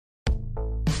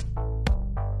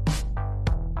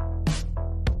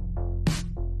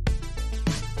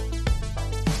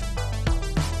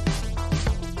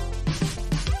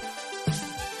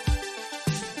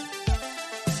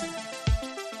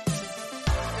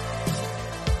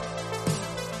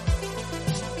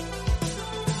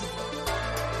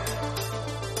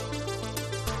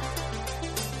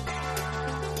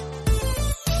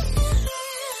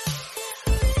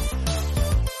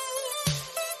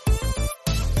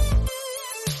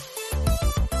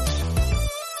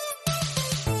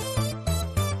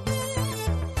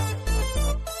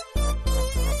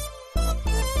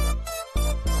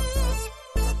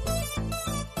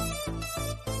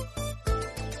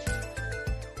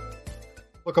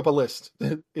Look up a list.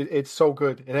 It's so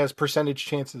good. It has percentage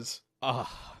chances.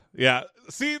 Yeah.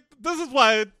 See, this is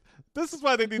why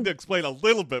they need to explain a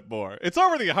little bit more. It's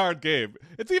already a hard game.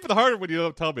 It's even harder when you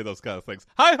don't tell me those kind of things.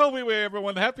 Hi, Homie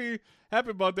everyone. Happy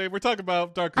Monday. We're talking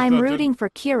about Darkest I'm Dungeon. rooting for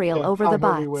Kirill over the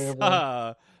bots.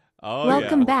 Yeah.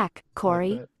 Welcome back,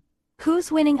 Corey.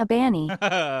 Who's winning a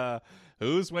banny?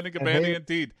 Who's winning a banny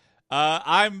indeed?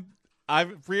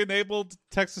 I've re-enabled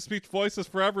text-to-speech voices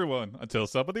for everyone until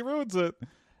somebody ruins it.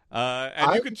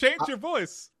 And you can change your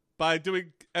voice by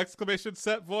doing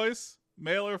 !set voice,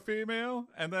 male or female,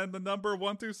 and then the number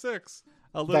 1 through 6.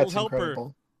 A little That's helper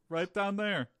incredible. right down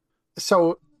there.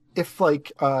 So if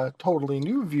like a totally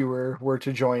new viewer were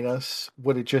to join us,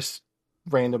 would it just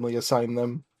randomly assign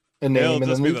them a name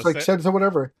and then it's like set to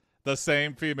whatever? The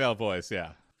same female voice,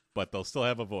 yeah. But they'll still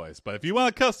have a voice. But if you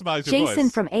want to customize your voice... Jason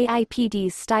from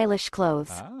AIPD's stylish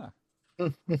clothes. I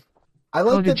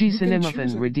like that Jason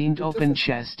Imafin redeemed open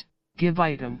chest. Give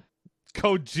item.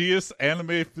 Cogius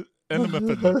anime. There we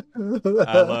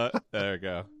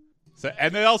go. So,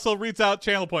 and it also reads out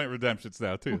channel point redemptions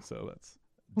now too, so that's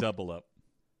double up.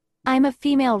 I'm a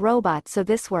female robot, so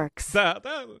this works. Did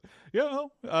want. Yeah.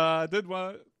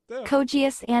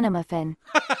 Cogius Animafin.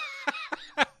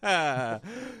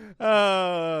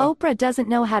 Oprah doesn't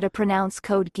know how to pronounce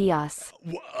Code Geass.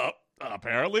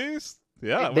 Apparently,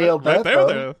 yeah, nailed right that,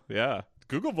 there. Yeah,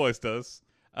 Google Voice does.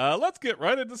 Let's get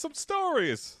right into some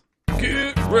stories.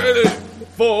 Get ready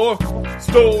for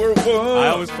story one. I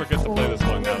always forget to play this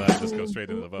one now that I just go straight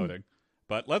into the voting.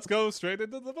 But let's go straight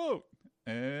into the vote.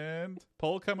 And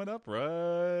poll coming up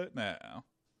right now.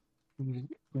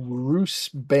 Bruce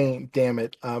Bane, damn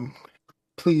it.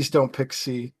 Please don't pick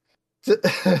C.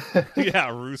 Yeah,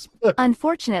 Roos.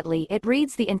 Unfortunately, it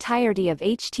reads the entirety of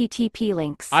HTTP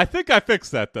links. I think I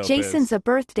fixed that, though. Jason's Biz. a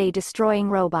birthday-destroying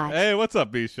robot. Hey, what's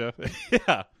up, Misha?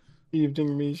 Yeah.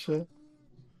 Evening, Misha.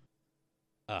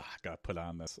 I gotta put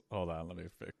on this. Hold on, let me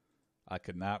fix. I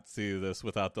could not see this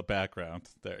without the background.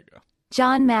 There you go.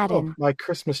 John Madden. Oh, my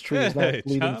Christmas tree is not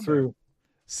bleeding through.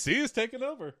 C is taking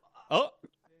over. Oh,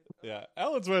 yeah.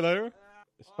 Ellen's right there.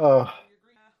 Oh.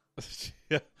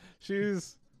 Yeah,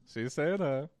 she's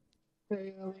saying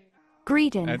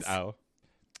Greetings. And ow.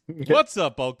 What's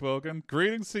up, Bulk Bogan?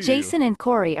 Greetings to you. Jason and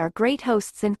Corey are great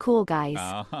hosts and cool guys.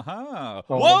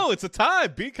 Whoa, it's a tie.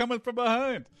 B coming from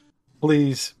behind.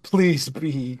 Please,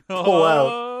 B. Pull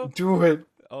out. Do it.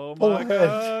 Oh my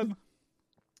God.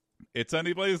 It's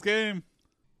anybody's game.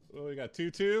 Oh, we got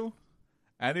 2-2.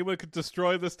 Anyone could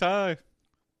destroy this tie.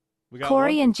 We got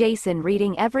Corey and Jason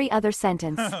reading every other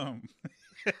sentence.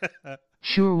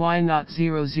 Sure, why not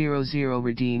 000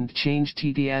 redeemed? Change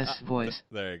TDS voice.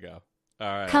 There you go. All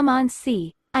right. Come on,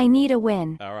 C. I need a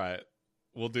win. All right.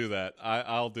 We'll do that.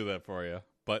 I'll do that for you.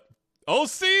 But,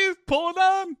 C, pull it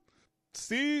on.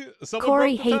 C, someone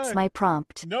Corey broke the hates tie. my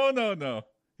prompt. No.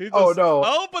 He just, no.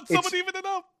 Oh, but someone evened it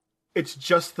up. It's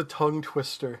just the tongue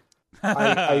twister.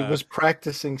 I was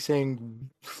practicing saying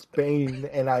Spain,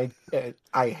 and I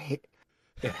hate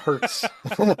it. Hurts.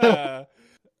 Some of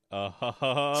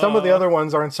the other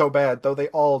ones aren't so bad, though they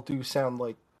all do sound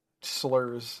like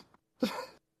slurs.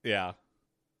 Yeah.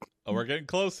 Oh, we're getting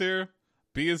close here.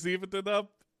 B is evened it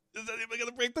up. Is anyone going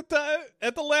to break the tie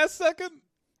at the last second?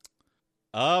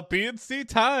 B and C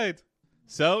tied.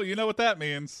 So, you know what that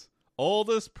means.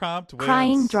 Oldest prompt wins.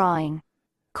 Crying drawing.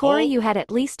 Corey, you had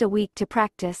at least a week to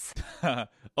practice.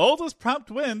 Oldest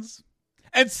prompt wins.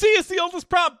 And C is the oldest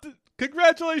prompt.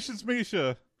 Congratulations,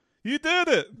 Misha. You did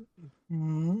it.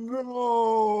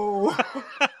 No.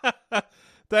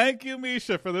 Thank you,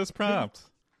 Misha, for this prompt.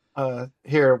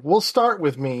 Here, we'll start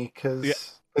with me,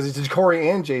 because it's Corey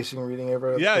and Jason reading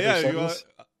every sentence.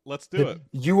 Let's do it.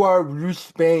 You are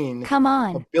Ruth Bain. Come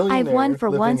on. I've won for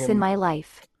once in my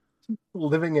life.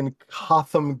 Living in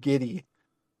Gotham Giddy.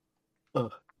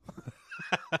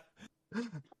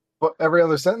 What, every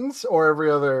other sentence or every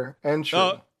other entry?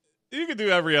 You can do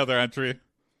every other entry.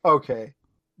 Okay.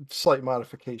 Slight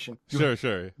modification.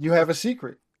 Sure. You have a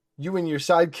secret. You and your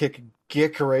sidekick,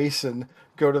 Gick Racing,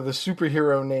 go to the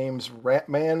superhero names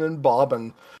Ratman and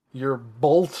Bobbin. Your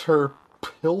bolter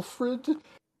Pilfred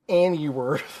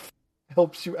Annieworth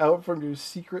helps you out from your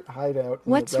secret hideout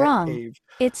in What's the Bat wrong? Cave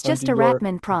It's just a under your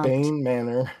Ratman prompt. Bane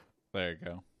Manor. There you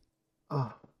go.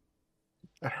 Oh.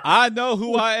 I know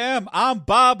who I am. I'm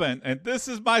Bobbin, and this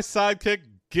is my sidekick,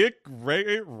 Gick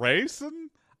Racing.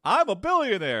 I'm a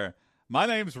billionaire. My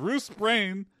name's Roos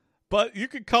Brain, but you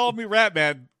can call me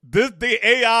Ratman. The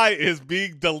AI is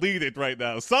being deleted right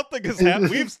now. Something has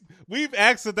happened. We've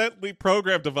accidentally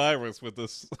programmed a virus with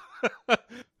this.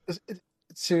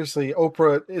 Seriously,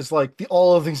 Oprah is like,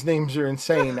 all of these names are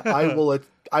insane. I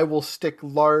I will stick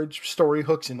large story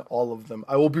hooks in all of them.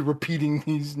 I will be repeating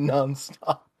these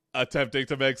nonstop. Attempting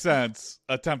to make sense.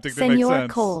 Senor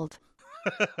Cold.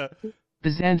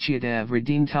 Byzantiadev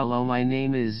redeemed. Hello, my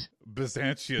name is...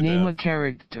 Byzantiadev. Name a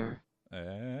character.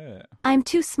 I'm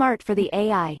too smart for the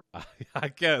AI. I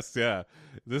guess, yeah.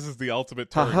 This is the ultimate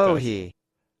Turing test. Ha-ho-he.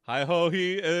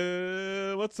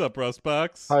 Hi-ho-he. What's up,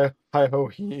 Rustbox?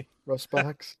 Hi-ho-he,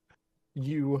 Rustbox.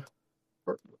 You.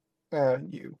 I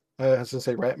was to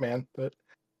say Ratman, but...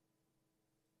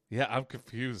 Yeah, I'm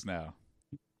confused now.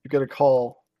 You get a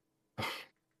call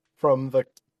from the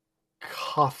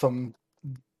Gotham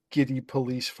Giddy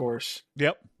Police Force.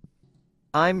 Yep.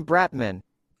 I'm Bratman.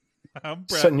 I'm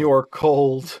Brett. Senor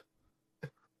Cold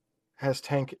has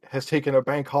taken a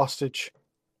bank hostage.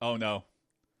 Oh, no.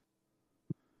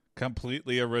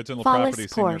 Completely original Fallis property,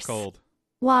 Senor Porce. Cold.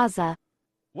 Waza.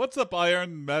 What's up,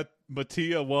 Iron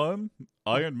Mattia 1?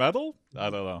 Iron Metal? I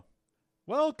don't know.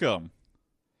 Welcome.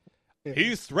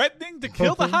 He's threatening to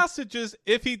kill the hostages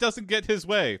if he doesn't get his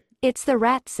way. It's the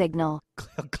rat signal.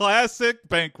 Classic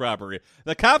bank robbery.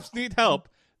 The cops need help.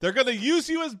 They're going to use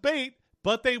you as bait,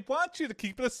 but they want you to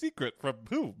keep it a secret. From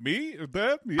who? Me? Or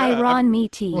them? Yeah, Iron me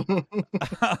tea.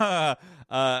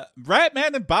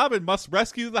 Ratman and Bobbin must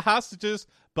rescue the hostages,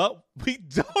 but we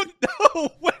don't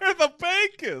know where the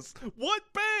bank is. What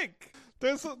bank?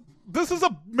 This is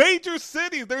a major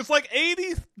city. There's like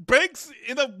 80 banks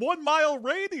in a 1 mile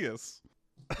radius.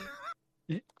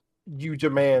 You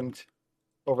demand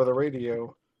over the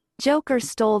radio. Joker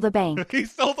stole the bank. He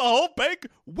stole the whole bank?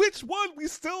 Which one? We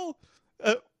still...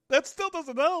 that still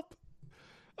doesn't help.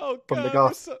 Oh,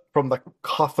 God. From the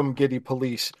Gotham Giddy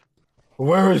Police.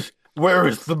 Where is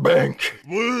the bank?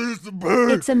 Where's the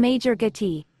bank? It's a major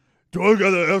gitty. Do I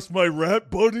gotta ask my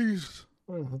rat buddies?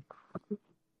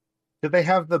 Do they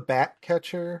have the bat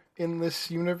catcher in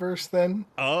this universe then?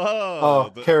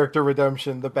 Character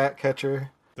redemption, the bat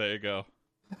catcher. There you go.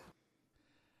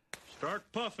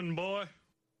 Start puffing, boy.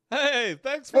 Hey,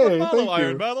 thanks for the follow, thank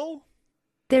Iron you. Metal.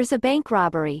 There's a bank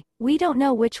robbery. We don't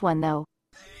know which one, though.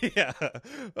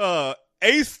 Yeah.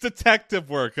 Ace detective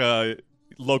work,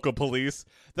 local police.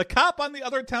 The cop on the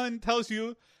other town tells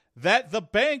you that the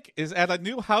bank is at a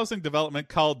new housing development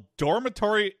called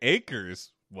Dormitory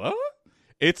Acres. What?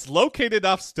 It's located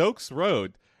off Stokes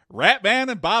Road. Ratman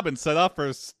and Bobbin set off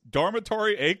for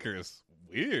Dormitory Acres.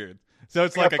 Weird. So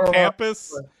it's like a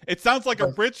campus. It sounds like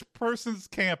a rich person's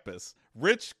campus.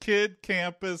 Rich kid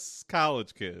campus,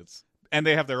 college kids. And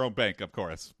they have their own bank, of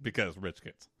course, because rich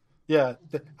kids. Yeah,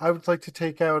 I would like to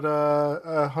take out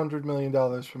 $100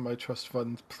 million from my trust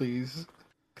fund, please.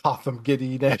 Gotham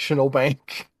Giddy National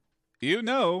Bank. You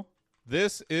know,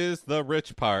 this is the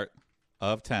rich part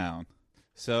of town.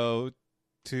 So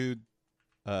to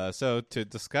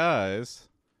disguise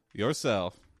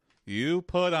yourself, you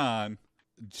put on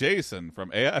Jason from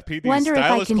AIPD Wonder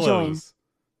Stylish if I can Clothes.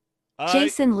 join.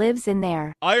 Jason lives in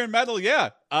there. Iron Metal, yeah.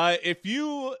 If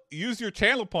you use your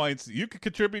channel points, you could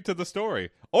contribute to the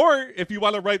story. Or if you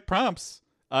want to write prompts,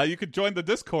 you could join the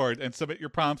Discord and submit your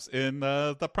prompts in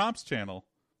the prompts channel.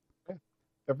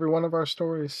 Every one of our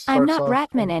stories. I'm not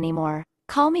Ratman anymore.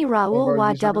 Call me Raul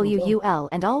YWUL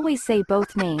and always say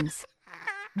both names.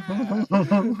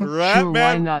 Ratman. Sure,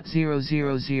 why not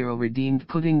 000 redeemed,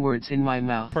 putting words in my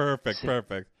mouth. Perfect.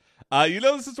 You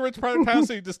know this is the rich part of town,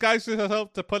 so you disguise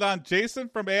yourself to put on Jason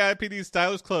from AIPD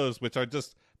Stylish Clothes, which are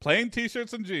just plain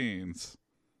t-shirts and jeans.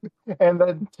 And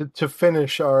then to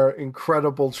finish our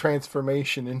incredible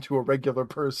transformation into a regular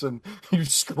person, you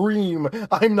scream,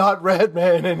 "I'm not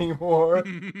Ratman anymore."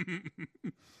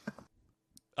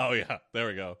 Oh, yeah. There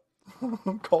we go.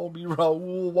 Call me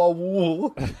Raul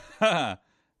Wawul.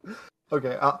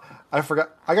 Okay, I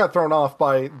forgot. I got thrown off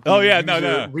by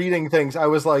reading things. I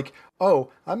was like, oh,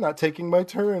 I'm not taking my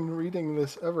turn reading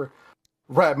this ever.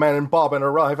 Ratman and Bobbin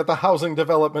arrive at the housing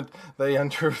development. They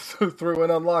enter through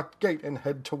an unlocked gate and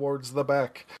head towards the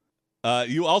back.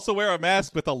 You also wear a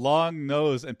mask with a long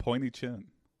nose and pointy chin.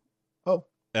 Oh.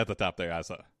 At the top there,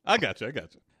 I got you.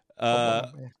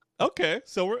 Okay,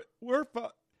 so we're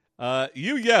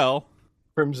you yell.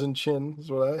 Crimson Chin is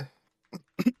what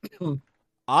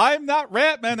I'm not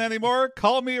Ratman anymore.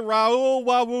 Call me Raul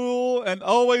Wawul and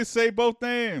always say both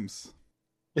names.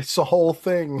 It's the whole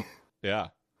thing. Yeah.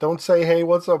 Don't say, hey,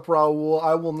 what's up, Raul?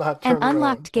 I will not turn An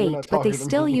unlocked around. gate, but they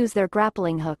still use their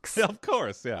grappling hooks. Of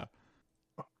course, yeah.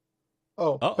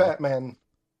 Oh, Batman.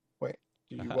 Wait,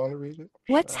 do you want to read it?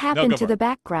 What's happened to the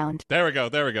background? There we go.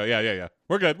 Yeah.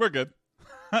 We're good.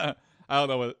 I don't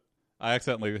know what... I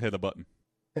accidentally hit a button.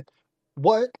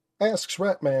 What? Asks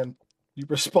Ratman. You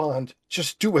respond,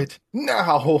 just do it,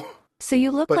 now! So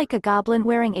you look like a goblin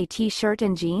wearing a t-shirt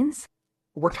and jeans?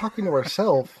 We're talking to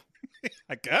ourselves.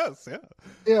 I guess, yeah.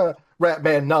 Yeah.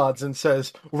 Ratman nods and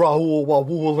says, Raoul,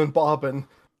 Wawool, and Bobbin,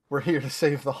 we're here to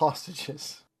save the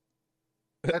hostages.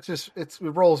 It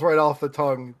rolls right off the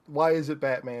tongue. Why is it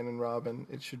Batman and Robin?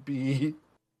 It should be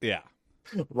Yeah.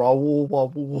 Raoul,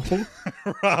 Wawool.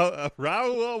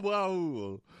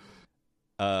 Raoul.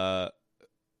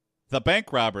 The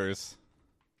bank robbers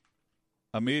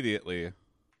immediately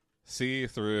see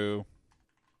through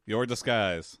your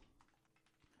disguise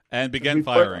and begin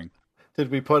firing. Did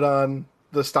we put on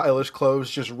the stylish clothes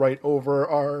just right over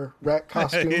our rat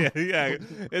costume? yeah,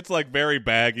 it's like very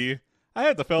baggy. I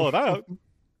had to fill it out.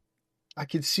 I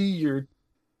could see your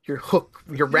hook,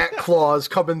 your rat claws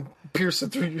coming piercing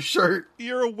through your shirt.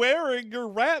 You're wearing your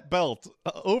rat belt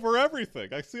over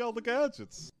everything. I see all the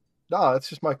gadgets. Nah, it's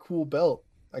just my cool belt.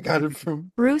 I got it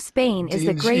from Bruce Banner is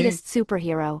the D&G. greatest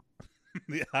superhero.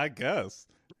 Yeah, I guess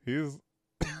he's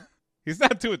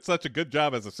not doing such a good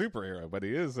job as a superhero, but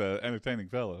he is an entertaining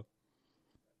fellow.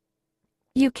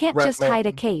 You can't just Ratman. hide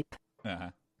a cape.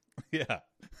 Yeah.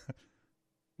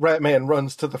 Ratman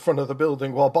runs to the front of the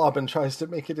building while Bobbin tries to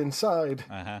make it inside.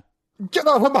 Uh-huh. Get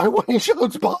out of my way,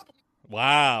 shouts Bob.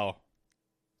 Wow.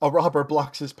 A robber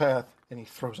blocks his path, and he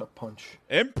throws a punch.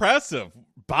 Impressive.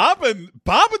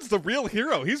 Bobbin's the real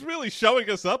hero. He's really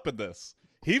showing us up in this.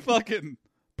 He fucking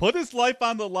put his life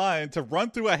on the line to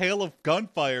run through a hail of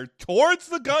gunfire towards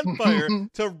the gunfire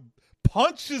to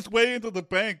punch his way into the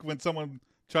bank when someone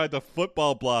tried to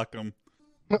football block him.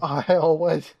 Oh, hell,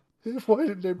 what? Why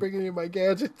didn't they bring any of my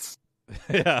gadgets?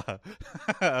 Yeah.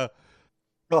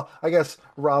 Well, I guess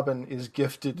Robin is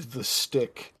gifted the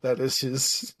stick. That's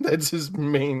his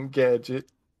main gadget.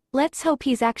 Let's hope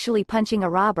he's actually punching a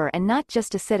robber and not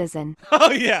just a citizen. Oh,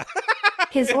 yeah.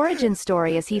 His origin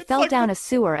story is he fell down a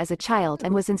sewer as a child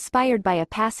and was inspired by a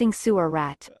passing sewer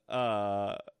rat.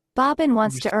 Bobbin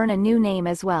wants to earn a new name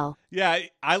as well. Yeah,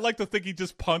 I like to think he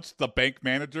just punched the bank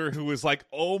manager who was like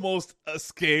almost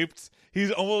escaped. He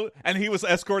was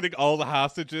escorting all the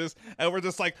hostages, and we're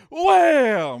just like,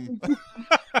 wham!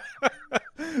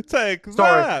 Take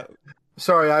that.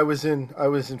 Sorry, I was in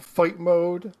fight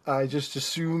mode. I just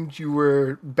assumed you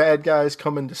were bad guys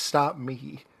coming to stop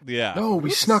me. Yeah. No, we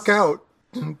snuck out.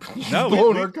 No,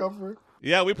 blown our cover.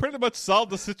 Yeah, we pretty much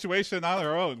solved the situation on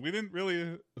our own. We didn't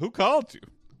really. Who called you?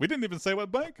 We didn't even say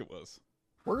what bank it was.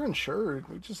 We're insured.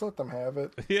 We just let them have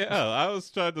it. Yeah, I was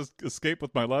trying to escape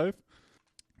with my life.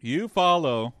 You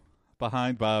follow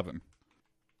behind Bobbin,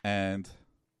 and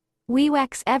We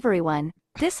wax everyone.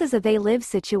 This is a they live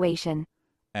situation.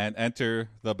 And enter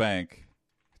the bank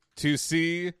to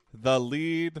see the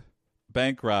lead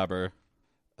bank robber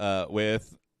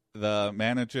with the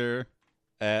manager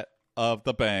of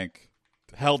the bank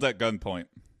held at gunpoint.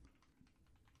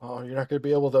 Oh, you're not going to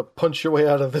be able to punch your way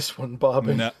out of this one,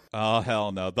 Bobbin. No, oh,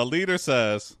 hell no. The leader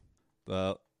says,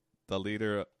 the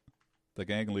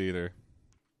gang leader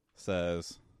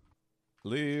says,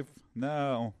 leave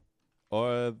now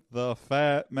or the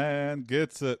fat man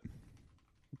gets it.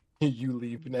 You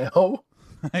leave now?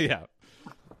 Yeah.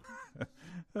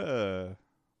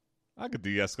 I could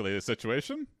de-escalate the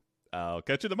situation. I'll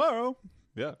catch you tomorrow.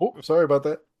 Yeah. Oh, sorry about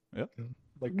that. Yep.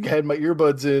 Like, I had my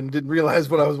earbuds in, didn't realize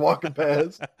what I was walking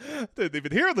past. Didn't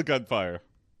even hear the gunfire.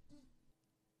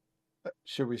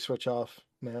 Should we switch off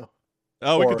now?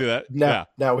 Oh, we can do that.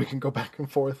 Now we can go back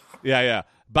and forth. Yeah.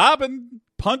 Bobbin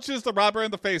punches the robber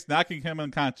in the face, knocking him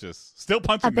unconscious. Still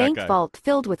punching A that bank guy. vault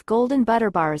filled with golden butter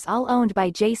bars all owned by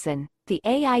Jason, the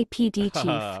AIPD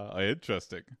chief.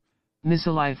 Interesting.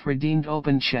 Missa Life redeemed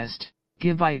open chest.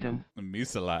 Give item.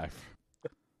 Misa life.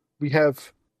 We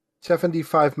have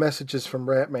 75 messages from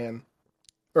Ratman.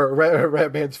 Or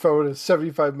Ratman's phone is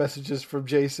 75 messages from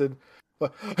Jason. I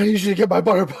need you to get my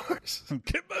butter bars.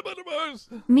 Get my butter bars.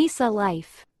 Misa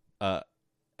life.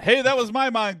 Hey, that was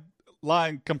my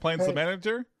line, complains the Hey.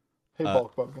 manager. Hey,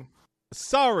 Bulk Bobbin.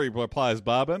 Sorry, replies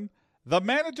Bobbin. The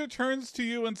manager turns to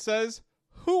you and says,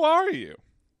 who are you?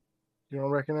 You don't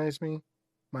recognize me?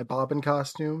 My Bobbin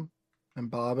costume? I'm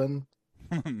Bobbin.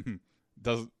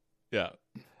 Yeah.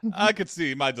 I could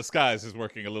see my disguise is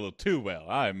working a little too well.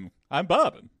 I'm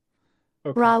Bobbin.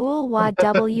 Okay. Raoul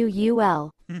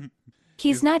Wul.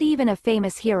 He's not even a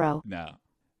famous hero. No.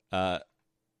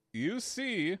 You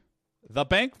see the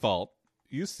bank vault.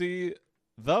 You see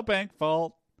the bank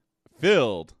vault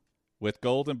filled with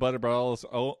golden butter bars,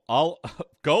 all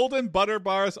golden butter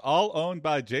bars, all owned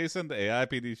by Jason, the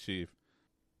AIPD chief.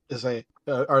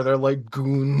 Are there like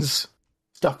goons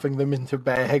stuffing them into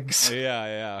bags?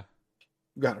 Yeah.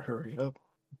 Gotta hurry up,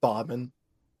 Bobbin.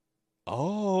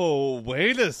 Oh,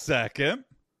 wait a second.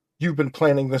 you've been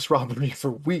planning this robbery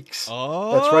for weeks.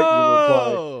 Oh, That's right, you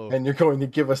reply, and you're going to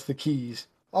give us the keys.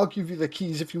 I'll give you the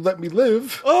keys if you let me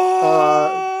live.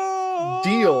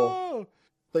 Deal.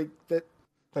 Like that.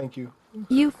 Thank you.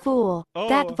 You fool. Oh.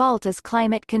 That vault is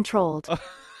climate controlled.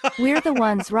 We're the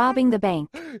ones robbing the bank.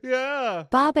 Yeah.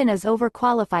 Bobbin is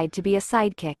overqualified to be a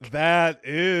sidekick. That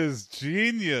is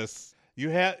genius. You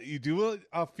do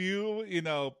a few,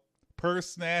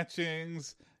 purse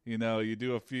snatchings. You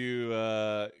do a few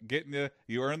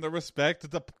you earn the respect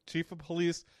of the chief of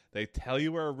police. They tell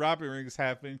you where a robbery is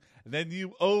happening, and then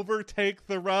you overtake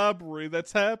the robbery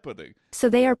that's happening. So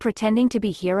they are pretending to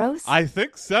be heroes? I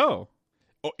think so.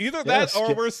 Either that,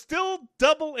 or we're still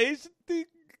double agenting,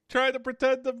 trying to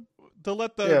pretend to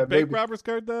let the bank robbers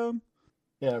guard down.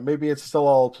 Yeah, maybe it's still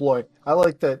all a ploy. I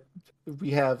like that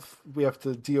we have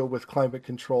to deal with climate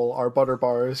control. Our butter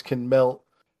bars can melt.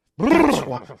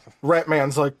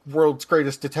 Ratman's like world's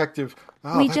greatest detective.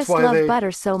 We just love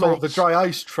butter so much. The dry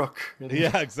ice truck.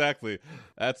 Yeah, exactly.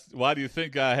 That's why do you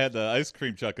think I had the ice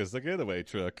cream truck as the getaway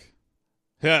truck?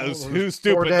 Yeah, who's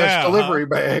stupid now? Delivery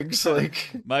bags, like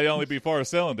might only be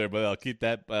 4-cylinder, but I'll keep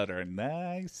that butter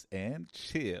nice and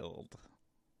chilled.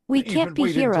 We Can't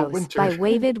Be Heroes by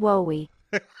Wavid Wowie.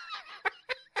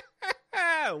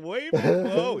 Wavid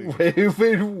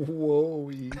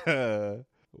Wowie.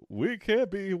 We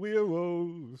can't be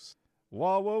heroes.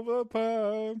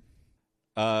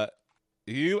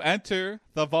 You enter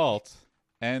the vault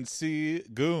and see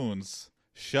goons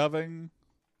shoving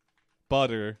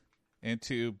butter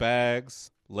into bags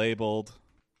labeled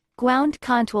Gwound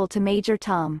Contwell to Major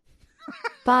Tom.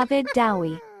 Bovid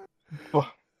Dowie.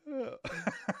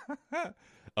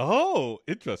 Oh,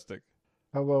 interesting.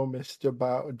 Hello,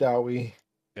 Mr. Dowie.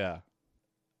 Yeah.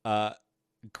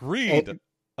 Greed.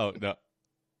 Oh, no.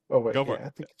 Oh, wait. Go for it. I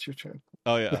think it's your turn.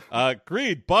 Oh, yeah.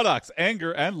 Greed, buttocks,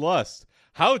 anger, and lust.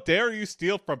 How dare you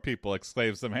steal from people,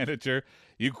 exclaims the manager.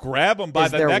 You grab them by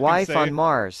the neck and say... Is their wife on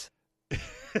Mars?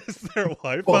 Is their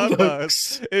wife on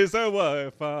Mars? Is their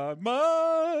wife on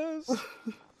Mars?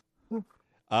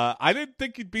 I didn't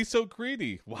think you'd be so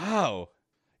greedy. Wow.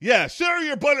 Yeah, share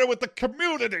your butter with the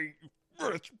community,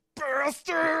 rich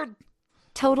bastard.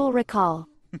 Total Recall.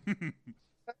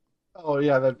 Oh,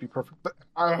 yeah, that'd be perfect. But,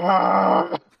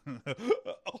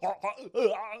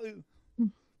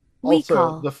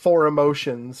 also, the 4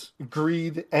 emotions: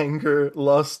 greed, anger,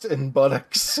 lust, and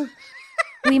buttocks.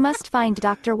 We must find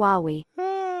Dr. Wowie.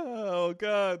 Oh,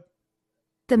 God.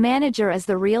 The manager is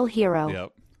the real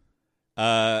hero.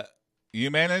 Yep.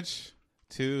 You manage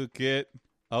to get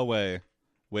away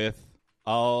with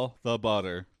all the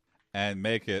butter and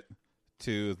make it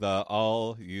to the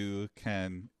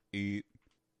all-you-can-eat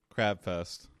Crab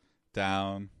Fest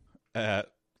down at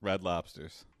Red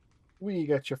Lobster's. We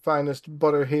got your finest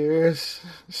butter here.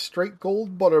 Straight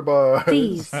gold butter bars.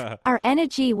 These are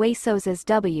Energy Wasos'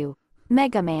 W.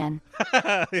 Mega Man.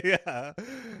 Yeah.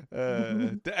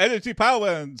 The Energy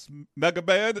Powers, Mega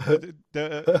Man.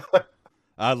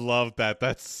 I love that.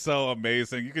 That's so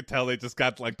amazing. You could tell they just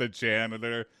got like the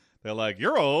janitor. They're like,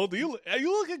 "You're old. You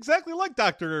look exactly like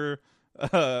Dr.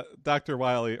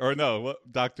 Wiley, or no,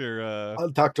 Dr.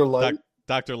 Dr. Light.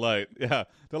 Dr. Light." Yeah.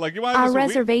 They're like, "You want our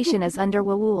reservation is under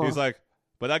Wawool." He's like,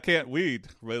 "But I can't weed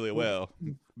really well."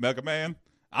 Mega Man.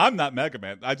 I'm not Mega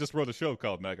Man. I just wrote a show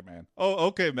called Mega Man. Oh,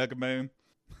 okay, Mega Man.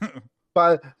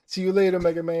 Bye. See you later,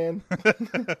 Mega Man.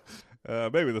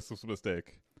 Maybe this was a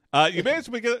mistake. You managed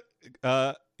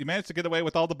to get away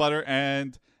with all the butter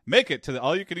and make it to the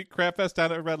all-you-can-eat Crab Fest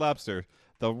down at Red Lobster.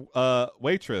 The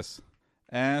waitress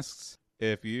asks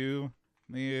if you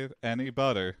need any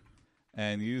butter,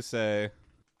 and you say,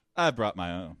 "I brought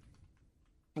my own."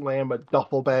 Slam a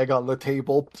duffel bag on the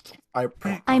table.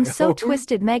 I'm so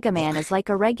twisted. Mega Man is like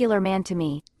a regular man to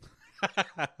me.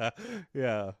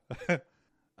 Yeah.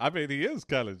 I mean, he is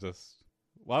kind of just...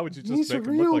 Why would you just make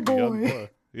him look like a young boy?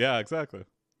 Yeah, exactly.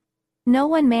 No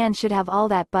one man should have all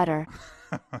that butter.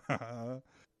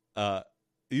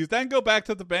 You then go back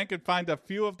to the bank and find a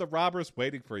few of the robbers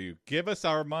waiting for you. "Give us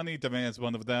our money," demands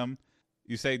one of them.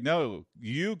 You say, "No,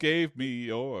 you gave me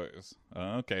yours."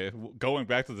 Okay, going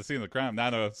back to the scene of the crime,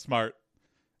 not a smart,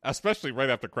 especially right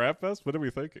after Crab Fest. What are we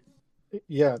thinking?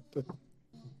 Yeah.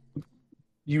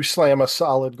 You slam a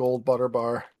solid gold butter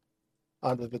bar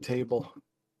onto the table.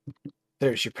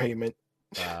 There's your payment.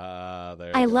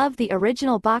 I love the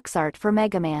original box art for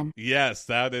Mega Man. Yes,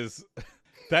 that is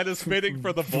fitting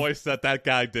for the voice that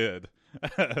guy did.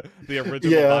 The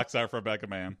original box art for Mega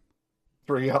Man.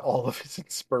 Bring out all of his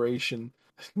inspiration.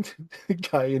 The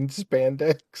guy in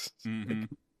spandex. Mm-hmm.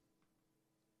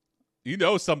 You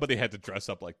know somebody had to dress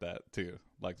up like that, too.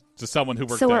 Like, to someone who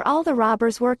worked So are all the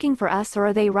robbers working for us, or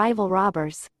are they rival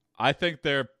robbers? I think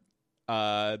they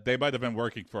might have been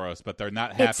working for us, but they're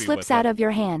not happy with it. It slips out of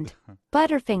your hand.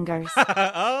 Butterfingers.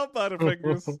 Oh,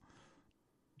 Butterfingers.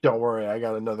 Don't worry, I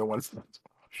got another one.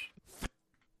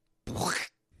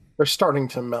 They're starting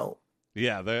to melt.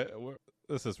 Yeah,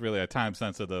 this is really a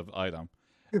time-sensitive item.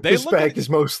 This bag is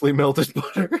mostly melted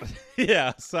butter.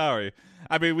 Yeah, sorry.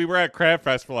 I mean, we were at Crab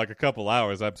Fest for like a couple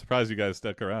hours. I'm surprised you guys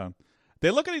stuck around.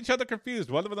 They look at each other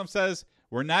confused. One of them says,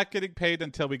 "We're not getting paid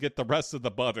until we get the rest of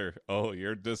the butter." Oh,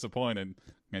 you're disappointed.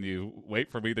 Can you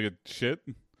wait for me to shit?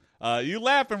 You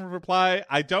laugh and reply,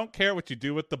 "I don't care what you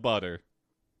do with the butter."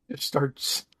 It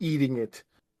starts eating it.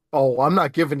 Oh, I'm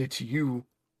not giving it to you,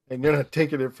 and you're not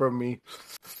taking it from me.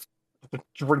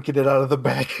 Drinking it out of the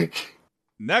bag.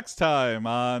 Next time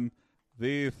on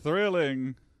the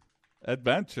thrilling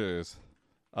adventures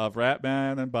of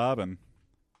Ratman and Bobbin.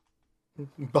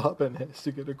 Bobbin has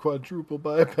to get a quadruple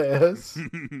bypass.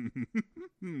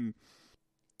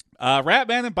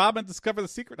 Ratman and Bobbin discover the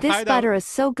secret hideout. This butter is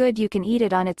so good you can eat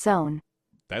it on its own.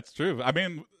 That's true. I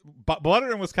mean,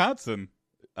 butter in Wisconsin,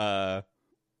 I've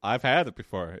had it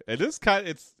before. It is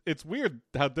it's weird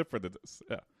how different it is.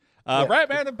 Yeah.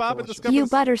 Ratman and Bobbin discover... You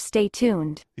butter, stay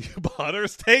tuned. You butter,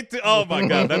 stay tuned. Oh my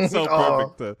god, that's so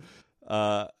perfect.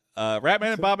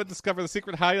 Ratman and Bobbin discover the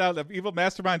secret hideout of evil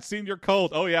mastermind Senior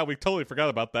Cold. Oh yeah, we totally forgot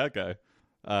about that guy.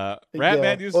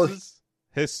 Ratman uses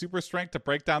his super strength to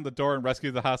break down the door and rescue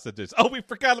the hostages. Oh, we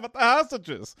forgot about the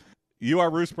hostages. You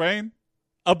are Bruce Brain,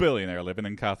 a billionaire living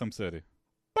in Gotham City.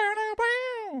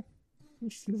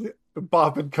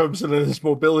 Bobbin comes in his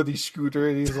mobility scooter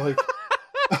and he's like...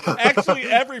 Actually,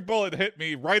 every bullet hit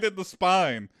me right in the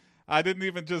spine. I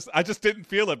just didn't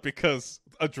feel it because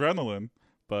adrenaline.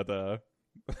 But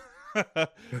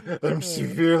I'm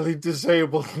severely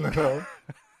disabled now.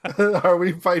 Are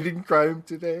we fighting crime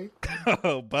today?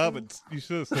 Oh, Bob, you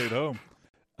should have stayed home.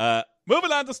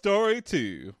 Moving on to story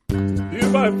 2. You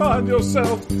might find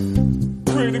yourself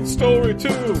reading story 2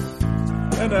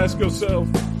 and ask yourself,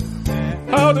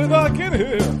 how did I get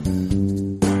here?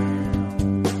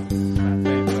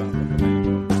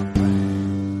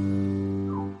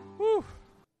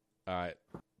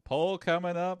 Poll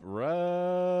coming up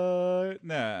right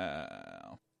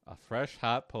now. A fresh,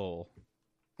 hot poll.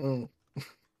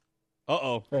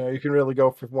 Uh-oh. You can really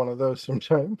go for one of those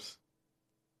sometimes.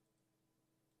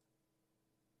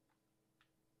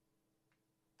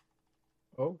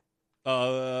 Oh.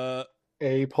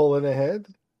 A pulling ahead,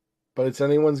 but it's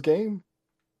anyone's game.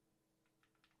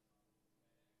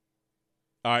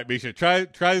 All right, Misha,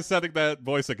 try setting that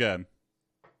voice again.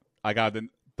 I got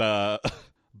the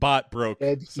bot broke,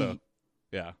 so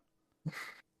yeah.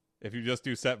 If you just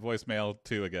do set voicemail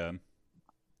 2 again.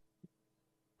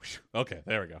 Okay,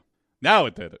 there we go. Now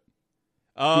it did it.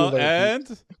 And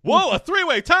whoa, a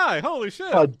 3-way tie! Holy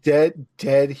shit! A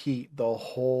dead heat the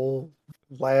whole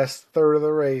last third of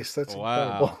the race. That's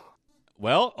incredible.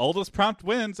 Well, oldest prompt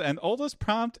wins, and oldest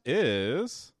prompt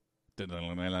is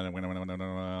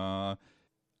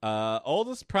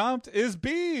oldest prompt is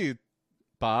B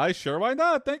by Sure Why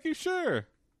Not. Thank you, Sure.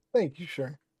 Thank you,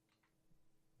 Sure.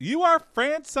 You are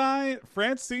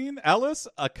Francine Ellis,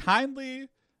 a kindly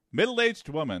middle-aged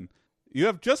woman. You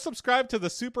have just subscribed to the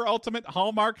Super Ultimate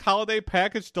Hallmark Holiday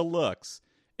Package Deluxe.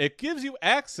 It gives you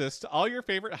access to all your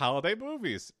favorite holiday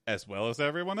movies, as well as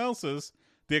everyone else's.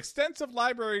 The extensive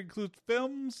library includes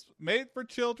films made for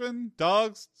children,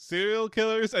 dogs, serial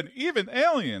killers, and even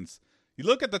aliens. You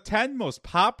look at the 10 most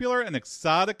popular and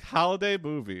exotic holiday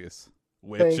movies,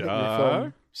 which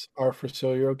are for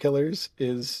serial killers.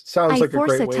 Sounds like a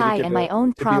great way to get and my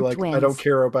own prompt like, wins. I don't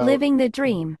care about living the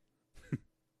dream.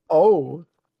 Oh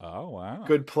wow!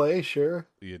 Good play, Sure.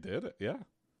 You did it, yeah.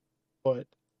 But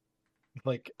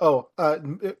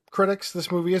critics,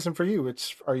 this movie isn't for you.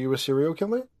 Are you a serial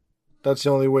killer? That's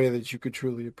the only way that you could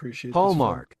truly appreciate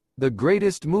Hallmark, the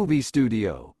greatest movie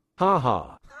studio. Ha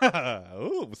ha.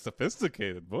 Ooh,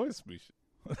 sophisticated voice, Misha.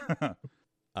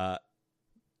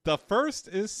 The first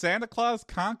is Santa Claus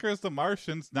Conquers the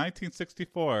Martians,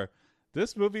 1964.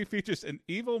 This movie features an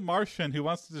evil Martian who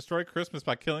wants to destroy Christmas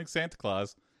by killing Santa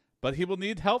Claus, but he will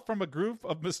need help from a group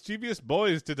of mischievous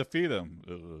boys to defeat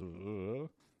him.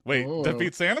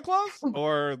 Defeat Santa Claus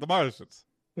or the Martians?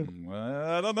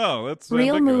 I don't know. It's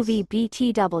real ambiguous. Movie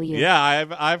BTW. Yeah,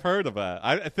 I've heard of that.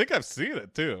 I think I've seen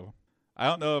it too. I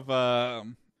don't know if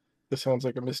this sounds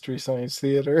like a Mystery Science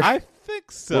Theater. I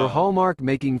think so. Were Hallmark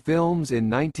making films in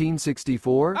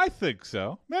 1964? I think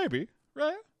so. Maybe,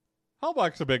 right?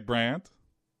 Hallmark's a big brand.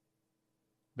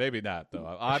 Maybe not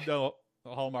though.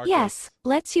 Hallmark. Yes,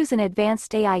 let's use an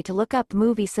advanced AI to look up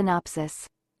movie synopsis.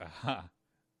 Uh-huh.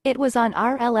 It was on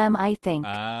RLM, I think.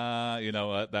 You know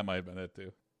what? That might have been it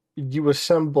too. You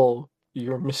assemble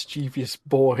your mischievous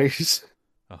boys.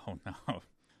 Oh no.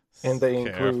 And they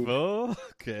include...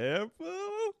 Careful.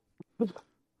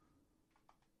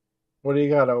 What do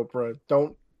you got, Oprah?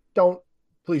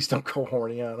 Please don't go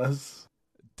horny on us.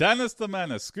 Dennis the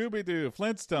Menace, Scooby-Doo,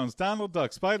 Flintstones, Donald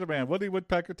Duck, Spider-Man, Woody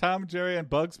Woodpecker, Tom and Jerry, and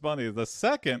Bugs Bunny. The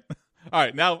second... All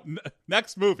right, now,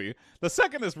 next movie. The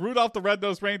second is Rudolph the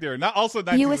Red-Nosed Reindeer, not also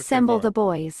 1964. You assemble the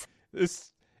boys.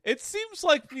 It seems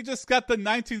like we just got the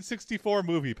 1964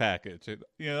 movie package.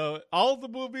 All the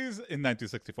movies in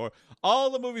 1964. All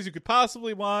the movies you could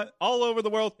possibly want all over the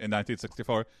world in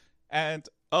 1964. And,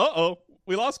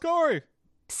 we lost Corey.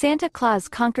 Santa Claus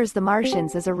Conquers the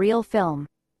Martians is a real film.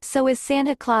 So is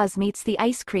Santa Claus Meets the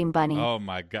Ice Cream Bunny. Oh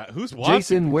my God. Who's watching?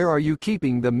 Jason, where are you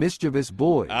keeping the mischievous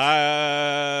boys?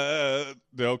 No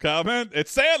comment.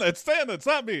 It's Santa. It's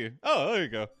not me. Oh, there you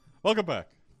go. Welcome back.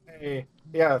 Hey,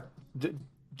 yeah.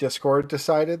 Discord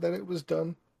decided that it was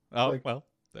done. Oh, well,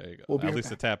 there you go. We'll At least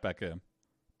the tap back in.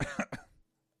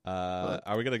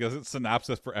 Are we going to get a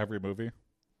synopsis for every movie?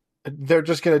 They're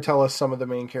just going to tell us some of the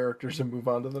main characters and move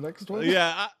on to the next one.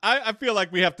 Yeah, I feel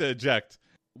like we have to eject.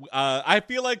 I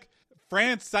feel like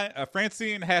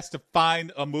Francine has to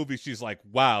find a movie she's like,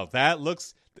 wow,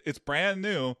 it's brand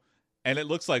new, and it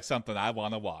looks like something I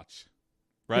want to watch.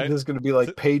 Right? This is going to be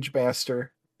like Page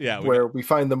Master. Yeah. Where we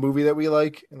find the movie that we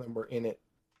like, and then we're in it.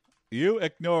 You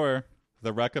ignore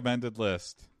the recommended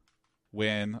list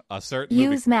when a certain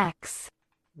movie... Use Max.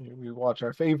 We watch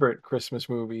our favorite Christmas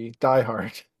movie, Die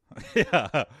Hard. Yeah.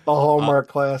 The Hallmark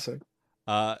classic.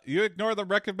 You ignore the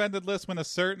recommended list when a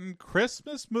certain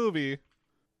Christmas movie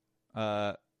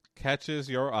catches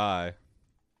your eye. ...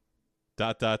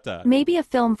 Maybe a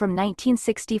film from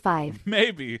 1965.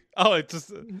 Maybe. Oh, it's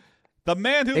just The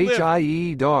Man Who Lived.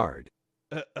 H.I.E. Dard.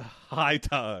 High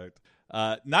Tide.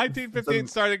 1958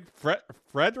 starting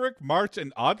Frederick March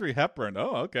and Audrey Hepburn.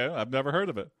 Oh, okay. I've never heard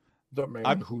of it. The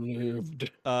Man Who Lived.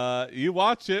 You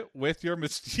watch it with your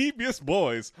mischievous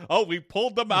boys. Oh, we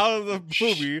pulled them out of the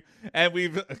movie, and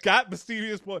we've got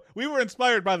mischievous boys. We were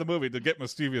inspired by the movie to get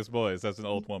mischievous boys as an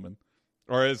old woman.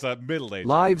 Or as a middle-aged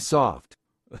Live Soft.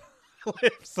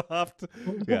 Live Soft.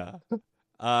 Yeah.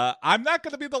 I'm not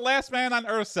going to be the last man on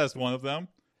Earth, says one of them.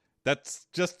 That's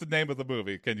just the name of the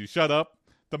movie. Can you shut up?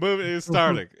 The movie is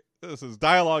starting. This is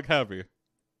dialogue heavy.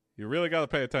 You really got to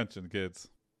pay attention, kids.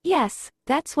 Yes,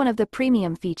 that's one of the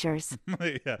premium features.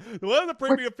 Yeah. One of the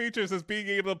premium features is being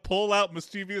able to pull out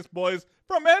mischievous boys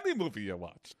from any movie you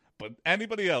watch. But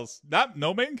anybody else.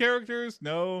 No main characters,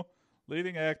 no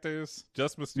leading actors,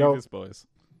 just mischievous boys.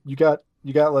 You got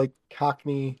like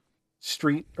Cockney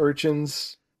street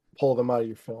urchins. Pull them out of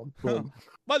your film. Boom.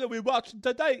 What are we watching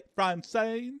today,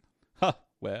 Francine? Huh,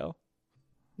 well.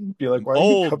 Be like, why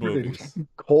are you covered in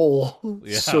coal?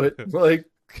 Yeah. Soot? Like,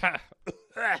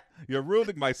 you're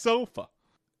ruining my sofa.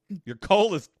 Your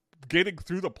coal is getting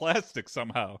through the plastic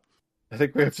somehow. I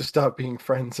think we have to stop being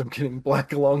friends. I'm getting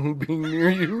black lung being near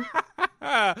you. All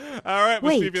right,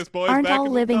 mischievous boys. Aren't back all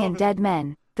in living the and dead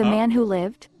men the man who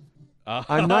lived?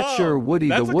 I'm not sure Woody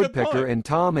the Woodpecker and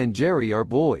Tom and Jerry are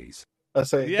boys.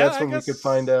 That's when we could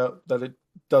find out that it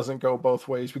doesn't go both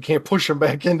ways. We can't push them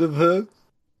back into the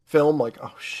film. Like,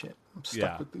 oh shit, I'm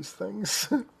stuck with these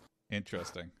things.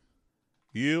 Interesting.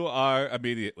 You are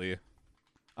immediately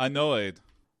annoyed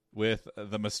with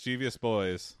the mischievous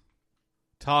boys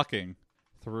talking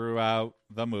throughout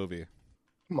the movie.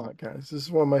 Come on, guys. This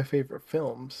is one of my favorite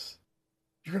films.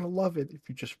 You're going to love it if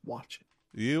you just watch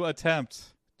it. You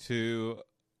attempt to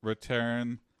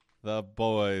return the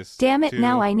boys. Damn it,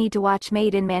 now I need to watch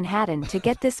Made in Manhattan to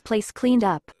get this place cleaned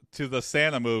up. To the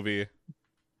Santa movie.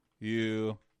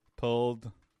 You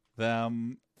pulled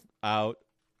them out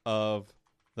of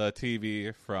the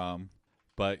TV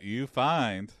but you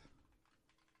find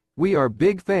we are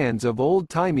big fans of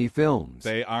old-timey films.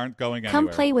 They aren't going anywhere. Come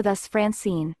play with us,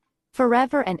 Francine.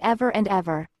 Forever and ever and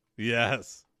ever.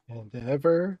 Yes. And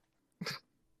ever.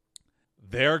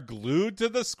 They're glued to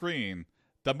the screen.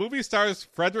 The movie stars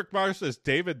Frederick Marsh as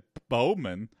David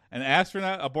Bowman, an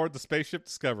astronaut aboard the spaceship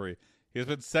Discovery. He has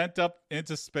been sent up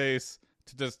into space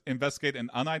to just investigate an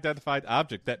unidentified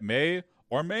object that may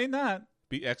or may not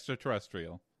be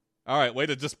extraterrestrial. All right, way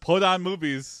to just put on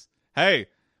movies. Hey,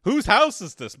 whose house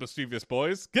is this, mischievous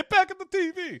boys? Get back in the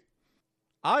TV.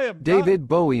 I am David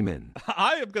Bowieman.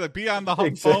 I am going to be on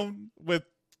the phone with,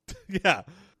 yeah.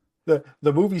 The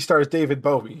movie stars David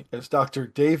Bowie as Dr.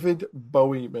 David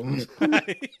Bowieman.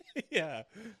 Yeah.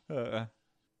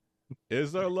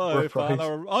 Is there life on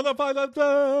our unapplied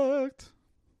fact?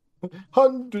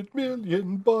 100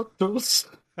 million bottles.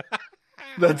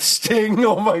 That Sting,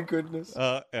 oh my goodness.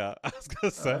 Yeah, I was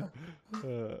going to say.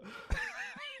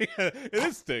 Yeah, it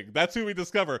is Sting. That's who we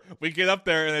discover. We get up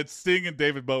there and it's Sting and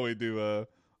David Bowie do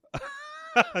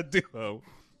a duo.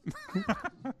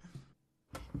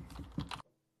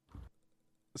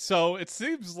 So it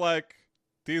seems like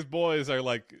these boys are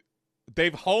like,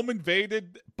 they've home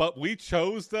invaded, but we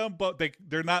chose them, but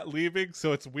they're not leaving,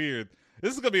 so it's weird.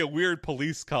 This is going to be a weird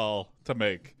police call to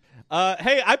make.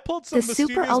 Hey, I pulled some The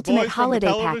Super Ultimate Holiday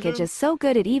Package is so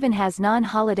good it even has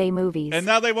non-holiday movies. And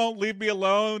now they won't leave me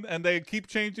alone, and they keep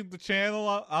changing the channel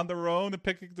on their own and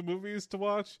picking the movies to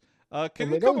watch.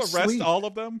 Can you come arrest all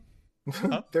of them?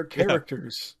 Huh? They're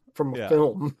characters from a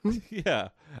film. Yeah,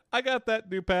 I got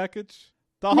that new package.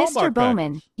 The Mr. Hallmark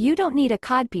Bowman, package. you don't need a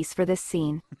codpiece for this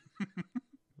scene.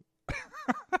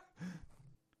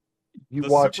 You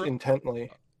watch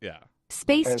intently. Yeah.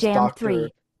 Space Jam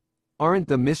 3. Aren't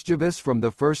the mischievous from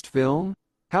the first film?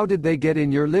 How did they get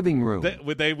in your living room?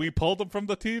 We pulled them from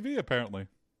the TV, apparently.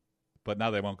 But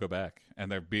now they won't go back,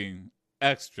 and they're being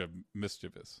extra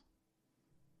mischievous.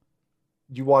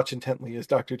 You watch intently as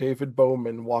Dr. David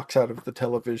Bowman walks out of the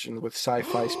television with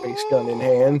sci-fi space gun in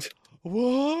hand.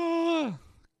 Whoa!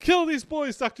 Kill these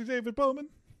boys, Dr. David Bowman.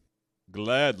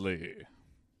 Gladly.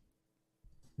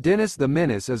 Dennis the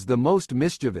Menace is the most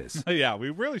mischievous. Yeah, we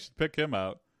really should pick him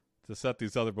out to set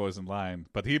these other boys in line.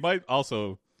 But he might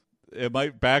also, it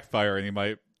might backfire and he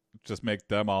might just make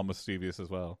them all mischievous as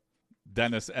well.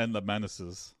 Dennis and the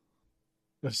Menaces.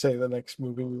 Let's say the next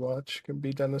movie we watch can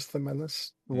be Dennis the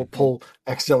Menace. We'll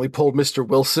accidentally pull Mr.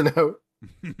 Wilson out.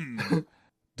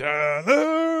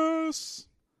 Dennis!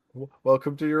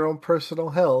 Welcome to your own personal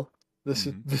hell.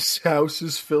 This house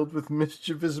is filled with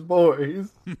mischievous boys.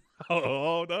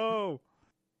 Oh no!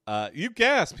 You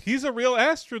gasp! He's a real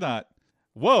astronaut.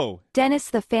 Whoa! Dennis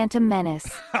the Phantom Menace.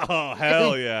 Oh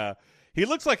hell yeah! He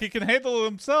looks like he can handle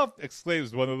himself!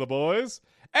 Exclaims one of the boys,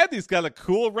 and he's got a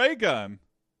cool ray gun.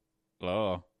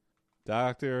 Oh,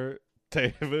 Dr.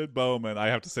 David Bowman. I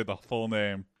have to say the full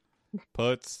name.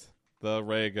 Points the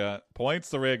ray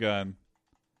gun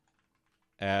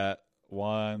at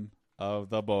one of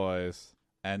the boys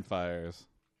and fires.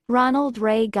 Ronald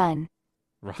Ray Gun.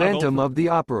 Phantom of the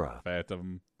Opera.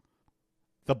 Phantom.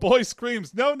 The boy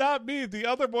screams, "No, not me!" The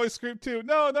other boys scream too.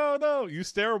 "No, no, no!" You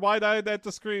stare wide-eyed at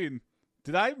the screen.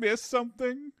 Did I miss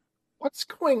something? What's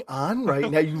going on right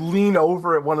now? You lean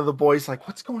over at one of the boys like,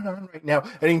 what's going on right now?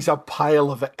 And he's a pile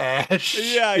of ash.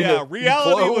 Yeah.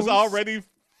 Reality was already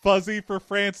fuzzy for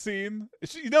Francine.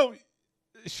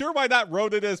 Sure, why not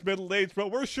wrote it as middle-aged,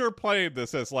 but we're sure playing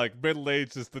this as like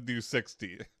middle-aged is the new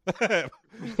 60. And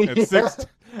this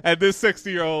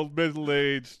 60-year-old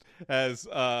middle-aged has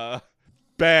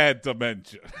bad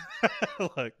dementia.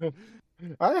 Like,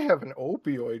 I have an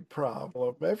opioid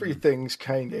problem. Everything's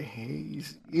kind of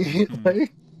hazy.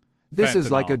 This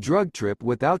is like a drug trip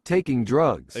without taking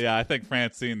drugs. Yeah, I think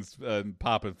Francine's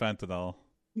popping fentanyl.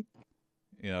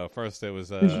 First it was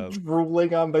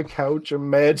drooling on the couch,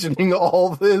 imagining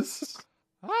all this.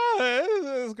 Oh,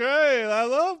 this is great. I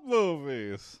love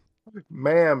movies.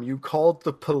 Ma'am, you called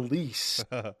the police.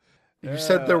 You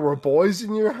said there were boys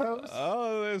in your house?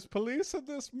 Oh, there's police in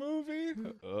this movie?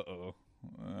 Uh-oh.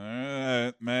 All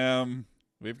right, ma'am.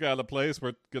 We've got a place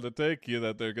we're going to take you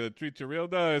that they're going to treat you real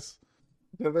nice.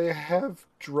 Do they have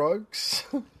drugs?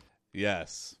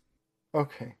 Yes.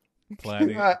 Okay.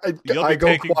 Plenty. You'll be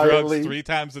taking drugs 3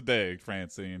 times a day,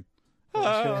 Francine.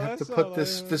 I have to put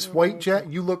this white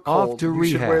jacket. You look cold. Off to you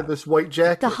rehab. should wear this white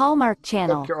jacket. The Hallmark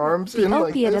Channel. Tuck your arms The in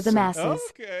like opiate of this. the masses.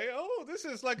 Okay. Oh, this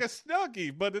is like a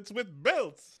Snuggie, but it's with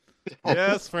belts.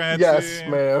 Yes, Francine. Yes,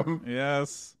 ma'am.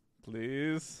 Yes,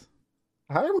 please.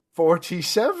 I'm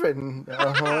 47.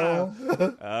 All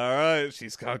right,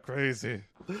 she's gone crazy.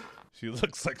 She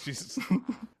looks like she's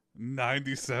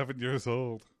 97 years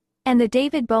old. And the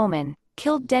David Bowman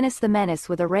killed Dennis the Menace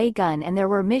with a ray gun, and there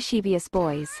were mischievous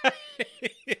boys.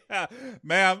 Yeah.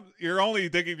 Ma'am, you're only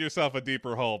digging yourself a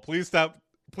deeper hole. Please stop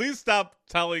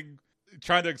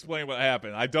trying to explain what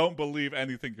happened. I don't believe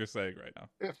anything you're saying right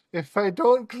now. If I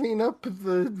don't clean up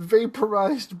the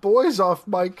vaporized boys off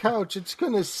my couch, it's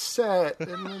gonna set,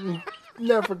 and I'm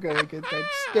never gonna get that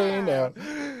stain out.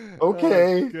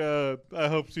 Okay. Oh, God, I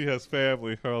hope she has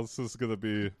family, or else this is gonna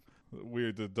be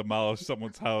weird to demolish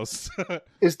someone's house.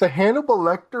 Is the Hannibal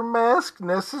Lecter mask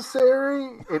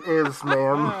necessary? It is,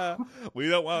 ma'am. We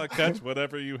don't want to catch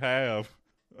whatever you have.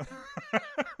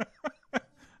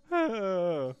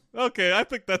 Oh, Okay, I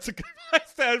think that's a good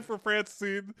stand for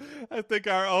Francine. I think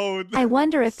our own. I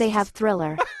wonder if they have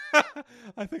Thriller.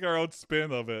 I think our own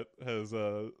spin of it has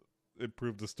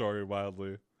improved the story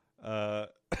wildly. All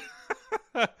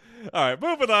right,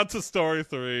 moving on to story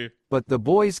 3. But the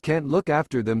boys can't look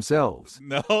after themselves.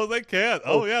 No, they can't.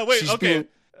 Oh yeah, wait. Okay,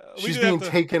 she's being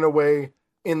taken away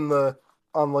on the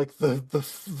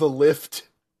lift,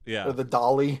 or the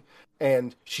dolly,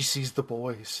 and she sees the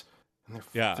boys, and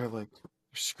they're like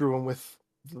screwing with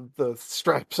the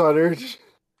straps on her.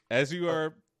 As you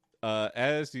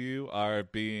are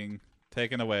being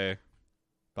taken away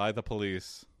by the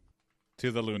police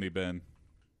to the loony bin,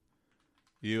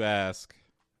 you ask,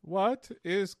 "What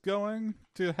is going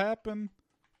to happen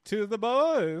to the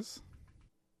boys?"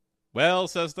 "Well,"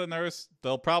 says the nurse,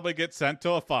 "they'll probably get sent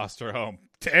to a foster home."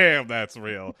 Damn, that's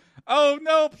real. "Oh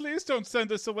no, please don't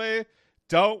send us away."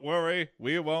 "Don't worry,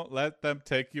 we won't let them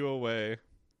take you away."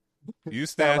 You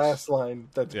snatch that last line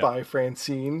that's by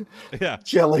Francine. Yeah.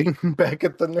 Yelling back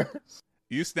at the nurse.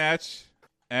 You snatch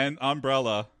an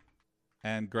umbrella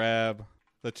and grab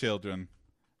the children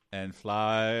and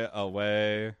fly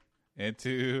away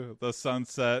into the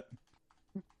sunset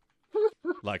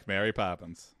like Mary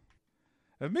Poppins.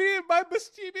 And me and my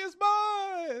mischievous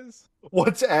boys.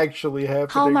 What's actually happening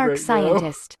Hallmark right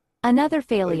scientist. Now? Another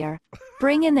failure.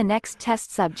 Bring in the next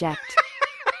test subject.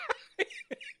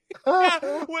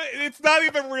 It's not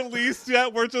even released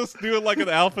yet. We're just doing like an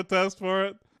alpha test for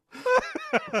it.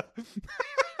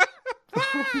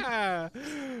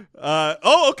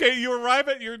 Okay. You arrive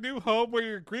at your new home where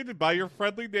you're greeted by your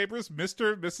friendly neighbors,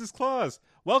 Mr. and Mrs. Claus.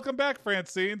 "Welcome back,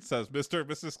 Francine," says Mr. and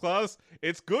Mrs. Claus.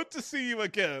 "It's good to see you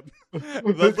again."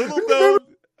 The little known...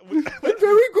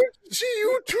 Very good to see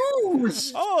you too.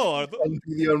 Oh,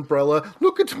 the umbrella.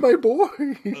 Look at my boy.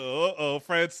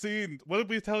 Francine, what did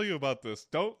we tell you about this?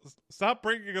 Don't stop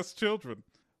bringing us children.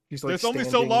 She's like There's only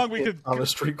so long we could on a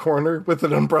street corner with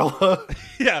an umbrella.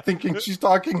 Yeah, thinking she's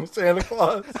talking to Santa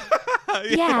Claus.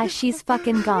 Yeah, she's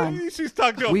fucking gone. She's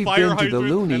talking to a We've fire been to the hydrant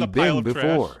loony and a pile bin of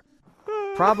before.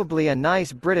 trash. Probably a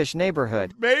nice British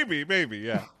neighborhood. Maybe,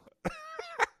 yeah.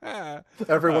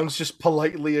 Everyone's just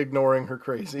politely ignoring her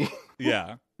crazy.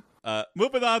 Yeah.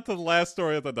 Moving on to the last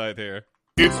story of the night here.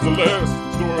 It's the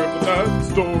last story of the night.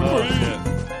 Story. Oh,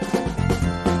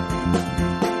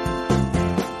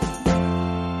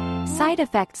 shit. Side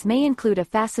effects may include a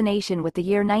fascination with the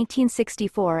year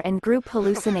 1964 and group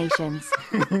hallucinations.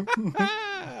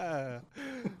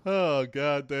 Oh,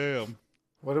 goddamn.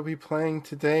 What are we playing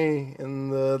today in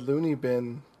the loony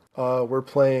bin? We're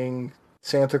playing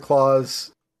Santa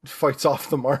Claus Fights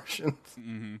Off the Martians.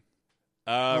 Mm-hmm.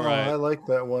 All right. I like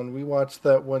that one. We watched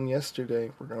that one yesterday.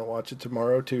 We're gonna watch it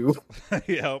tomorrow too.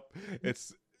 Yep.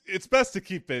 It's best to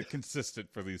keep it consistent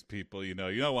for these people. You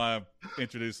don't want to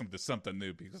introduce them to something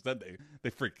new because then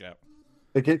they freak out.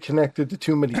 They get connected to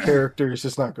too many characters.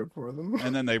 It's not good for them.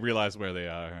 And then they realize where they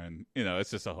are, and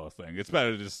it's just a whole thing. It's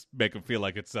better to just make them feel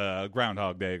like it's a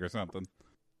Groundhog Day or something.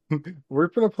 We're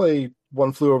gonna play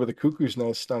One Flew Over the Cuckoo's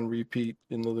Nest on repeat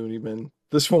in the loony bin.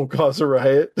 This won't cause a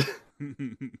riot.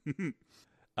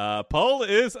 Poll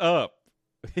is up.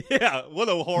 Yeah, what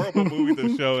a horrible movie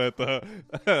to show at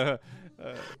the...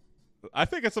 I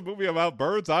think it's a movie about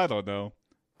birds. I don't know.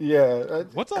 Yeah.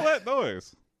 What's all that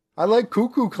noise? I like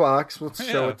cuckoo clocks. Let's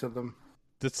show it to them.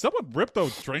 Did someone rip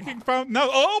those drinking fountains? No.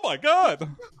 Oh, my God.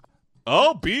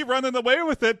 Oh, B running away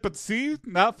with it, but C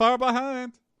not far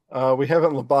behind. We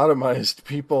haven't lobotomized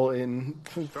people in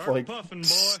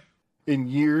in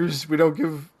years. We don't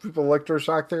give people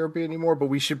electroshock therapy anymore, but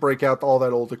we should break out all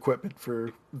that old equipment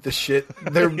for the shit.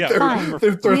 Fine.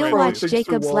 We'll watch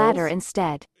Jacob's Ladder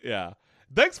instead. Yeah.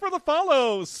 Thanks for the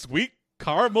follow, sweet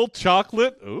caramel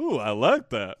chocolate. Ooh, I like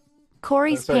that.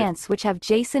 Corey's pants, which have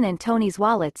Jason and Tony's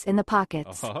wallets in the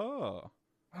pockets. Oh.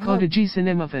 Code Jason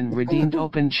Emoven redeemed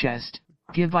open chest.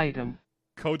 Give item.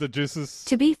 Code juices.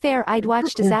 To be fair, I'd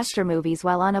watch disaster movies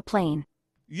while on a plane.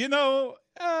 Yeah,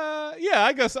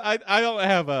 I guess I don't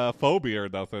have a phobia or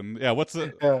nothing. Yeah, what's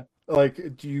it? Do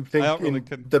you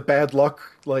think the bad luck,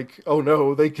 oh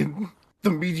no, the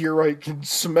meteorite can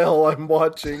smell I'm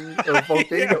watching a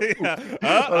volcano. Yeah.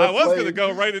 I was going to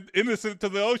go right innocent to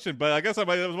the ocean, but I guess I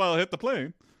might as well hit the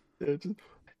plane.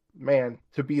 Man,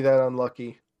 to be that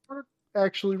unlucky.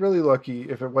 Actually really lucky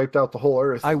if it wiped out the whole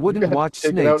Earth. I wouldn't watch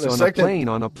snakes on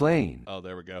a plane. Oh,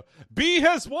 there we go. B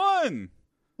has won!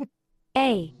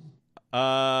 A.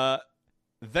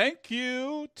 Thank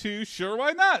you to Sure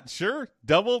Why Not. Sure,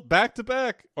 double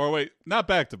back-to-back. Or wait, not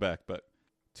back-to-back, but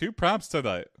 2 prompts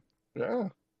tonight. Yeah.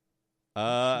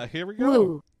 Here we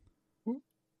go. Woo.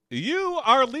 You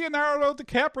are Leonardo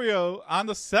DiCaprio on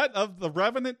the set of The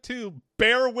Revenant 2.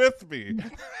 Bear with me.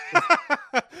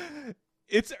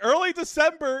 It's early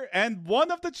December, and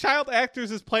one of the child actors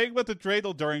is playing with a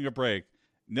dreidel during a break.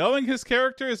 Knowing his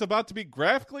character is about to be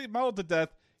graphically mauled to death,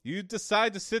 you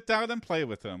decide to sit down and play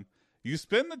with him. You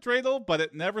spin the dreidel, but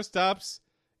it never stops.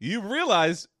 You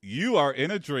realize you are in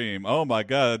a dream. Oh my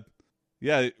god.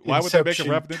 Yeah, why would they make a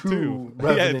Revenant 2?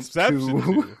 Yeah, Inception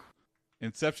 2.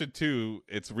 Inception 2,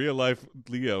 it's real life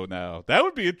Leo now. That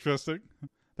would be interesting.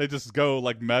 They just go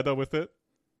like meta with it.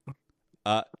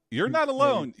 You're not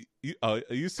alone.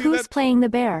 You see Who's that? playing the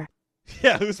bear?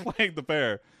 Yeah, who's playing the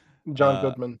bear? John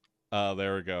Goodman. Oh,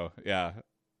 there we go. Yeah.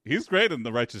 He's great in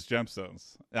The Righteous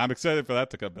Gemstones. I'm excited for that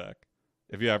to come back.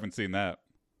 If you haven't seen that.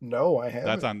 No, I haven't.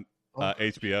 That's on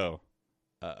HBO.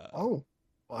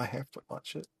 I have to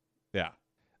watch it. Yeah.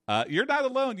 You're not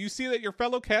alone. You see that your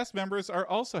fellow cast members are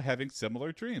also having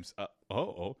similar dreams.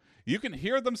 You can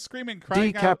hear them screaming,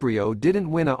 crying out. DiCaprio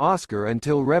didn't win an Oscar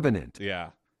until Revenant. Yeah.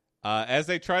 As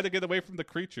they try to get away from the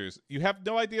creatures. You have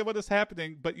no idea what is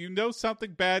happening, but you know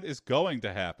something bad is going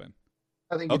to happen.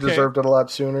 I think he deserved it a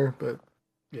lot sooner, but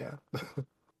yeah.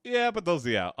 Yeah, but those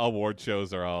award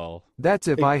shows are all... That's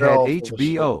if I had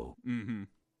HBO. Mm-hmm.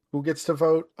 Who gets to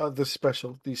vote?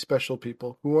 These special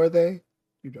people. Who are they?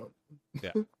 You don't.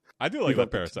 Yeah. I do like that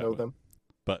Parasite one. Them.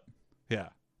 But, yeah.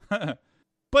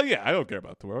 But, yeah, I don't care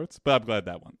about the awards, but I'm glad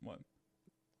that one won.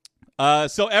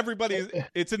 So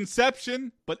it's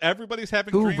Inception, but everybody's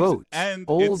having Who dreams. Votes? And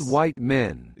Old white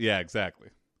men. Yeah, exactly.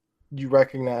 You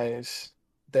recognize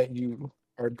that you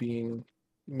are being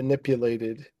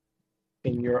manipulated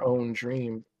in your own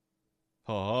dream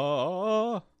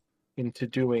into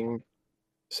doing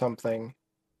something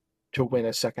to win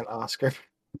a second Oscar.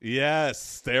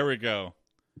 Yes, there we go.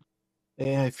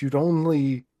 And if you'd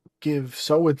only give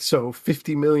so-and-so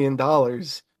 $50 million,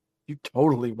 you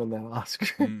totally win that Oscar.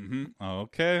 Mm-hmm.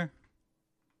 Okay.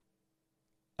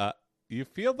 You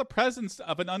feel the presence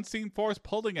of an unseen force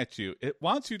pulling at you. It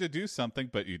wants you to do something,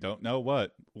 but you don't know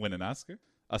what. Win an Oscar?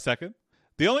 A second?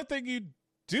 The only thing you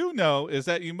do know is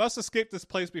that you must escape this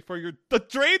place before the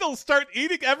dreidels start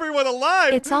eating everyone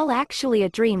alive. It's all actually a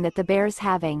dream that the bear's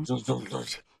having.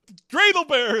 Dreidel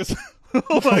bears!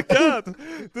 Oh my god!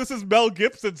 This is Mel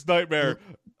Gibson's nightmare.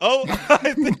 Oh,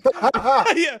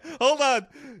 yeah, hold on.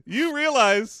 You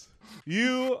realize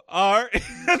you are in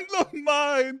the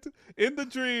mind, in the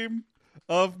dream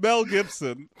of Mel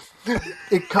Gibson.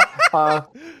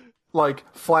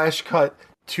 Flash cut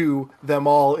to them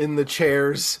all in the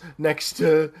chairs next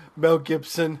to Mel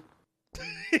Gibson.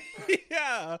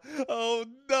 Yeah. Oh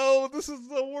no, this is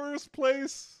the worst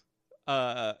place.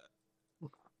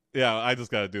 Yeah, I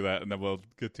just gotta do that, and then we'll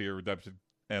get to your redemption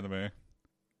anime.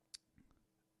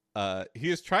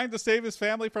 He is trying to save his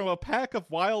family from a pack of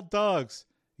wild dogs.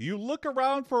 You look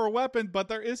around for a weapon, but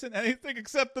there isn't anything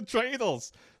except the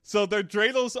dreidels. So their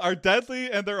dreidels are deadly,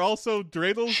 and they're also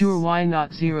dreidels. Sure, why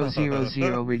not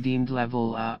 000 redeemed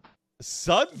level up?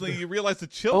 Suddenly, you realize the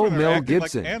children are Mel acting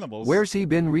Gibson. like animals. Where's he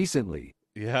been recently?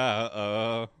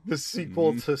 Yeah, the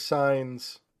sequel to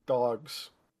Signs, Dogs.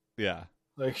 Yeah.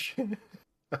 Like,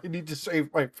 I need to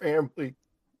save my family.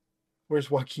 Where's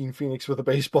Joaquin Phoenix with a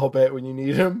baseball bat when you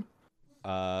need him?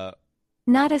 Not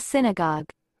a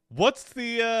synagogue. What's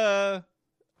the,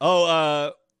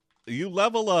 you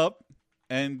level up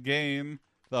and gain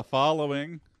the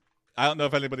following. I don't know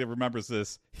if anybody remembers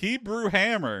this. Hebrew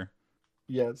Hammer.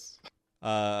 Yes.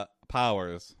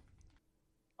 Powers.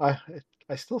 I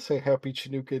still say Happy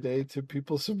Chinooka Day to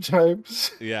people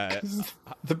sometimes. Yeah.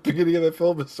 The beginning of the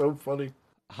film is so funny.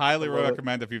 Highly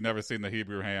recommend if you've never seen the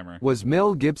Hebrew Hammer. Was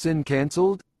Mel Gibson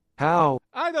canceled? How?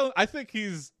 I think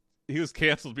he was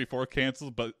canceled before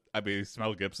canceled, but I mean, he's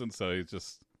Mel Gibson, so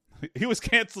he was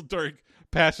canceled during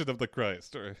Passion of the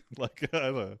Christ, or like, I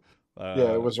don't know.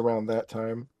 Yeah, it was around that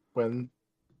time when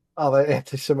all that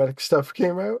anti-Semitic stuff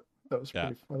came out. That was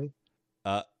pretty funny.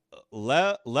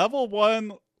 Level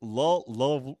 1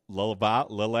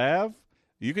 Lulav.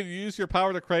 You can use your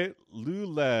power to create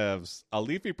lulavs, a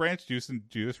leafy branch used in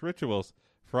Jewish rituals,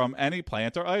 from any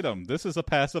plant or item. This is a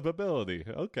passive ability.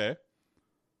 Okay.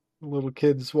 Little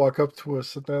kids walk up to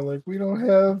us and they're like, we don't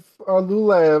have our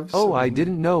lulavs. Oh, I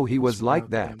didn't know he was like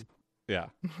that. Yeah.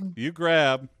 You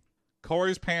grab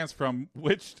Corey's pants, from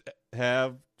which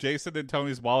have Jason and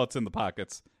Tony's wallets in the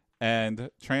pockets, and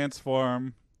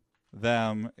transform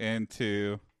them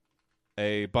into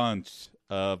a bunch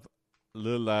of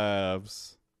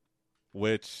lulavs,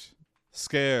 which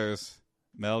scares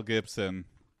Mel Gibson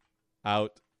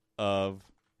out of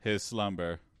his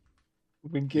slumber.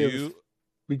 We give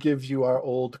We give you our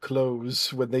old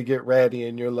clothes when they get ratty,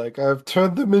 and you're like, I've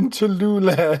turned them into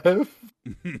Lulav.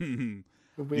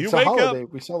 It's a holiday.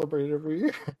 We celebrate it every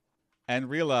year. And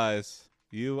realize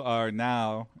you are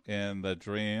now in the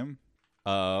dream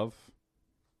of...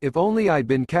 If only I'd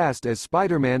been cast as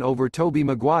Spider-Man over Tobey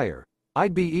Maguire,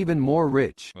 I'd be even more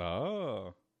rich.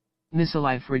 Oh. Miss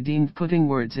Alive redeemed putting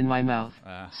words in my mouth.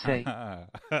 Say.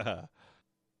 That's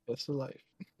the life.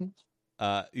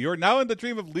 You're now in the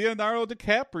dream of Leonardo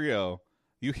DiCaprio.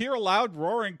 You hear a loud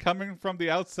roaring coming from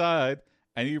the outside,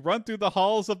 and you run through the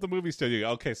halls of the movie studio.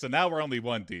 Okay, so now we're only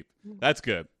one deep. That's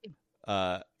good.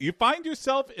 You find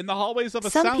yourself in the hallways of a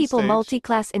soundstage. Some people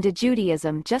multi-class into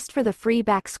Judaism just for the free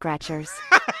back scratchers.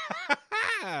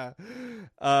 You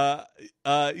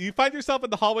find yourself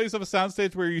in the hallways of a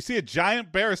soundstage where you see a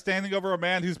giant bear standing over a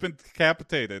man who's been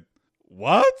decapitated.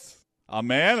 What? A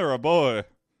man or a boy?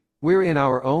 We're in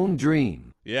our own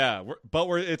dream. Yeah,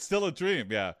 it's still a dream,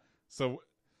 yeah. So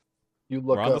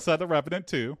we're on the set of Revenant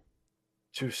 2.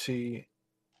 To see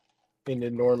an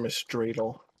enormous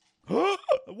dreidel.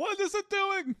 What is it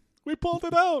doing? We pulled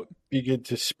it out. Begin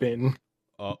to spin.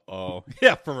 Uh-oh.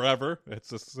 Yeah, forever.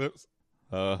 It's a...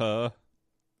 Uh-huh.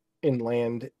 And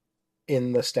land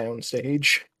in the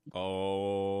soundstage.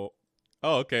 Oh,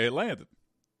 okay, it landed.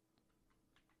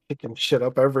 Picking shit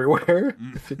up everywhere.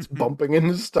 If it's bumping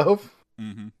into stuff.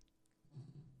 Mm-hmm.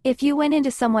 If you went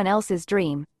into someone else's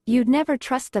dream, you'd never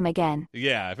trust them again.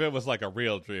 Yeah, if it was like a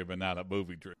real dream and not a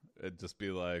movie dream, it'd just be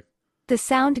like... The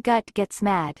sound gut gets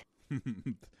mad.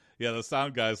 Yeah, the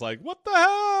sound guy's like, what the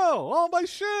hell? Oh, my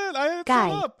shit, I had it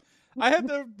up. I had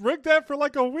to rig that for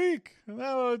like a week. And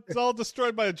now it's all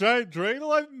destroyed by a giant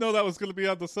dreidel. I didn't know that was going to be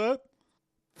on the set.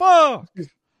 Fuck!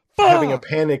 Having a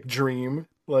panic dream.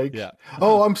 Like,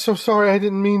 oh, I'm so sorry. I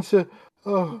didn't mean to.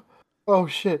 Oh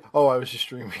shit. Oh, I was just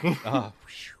dreaming.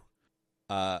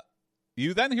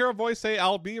 You then hear a voice say,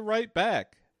 I'll be right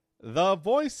back. The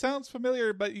voice sounds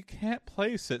familiar, but you can't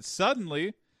place it.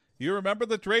 Suddenly, you remember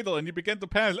the dreidel and you begin to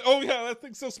panic. Oh yeah, that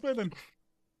thing's still spinning.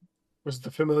 Was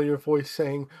the familiar voice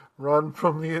saying, run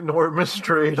from the enormous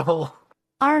dreidel?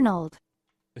 Arnold.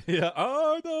 Yeah,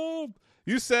 Arnold.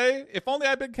 You say, if only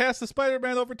I'd been cast as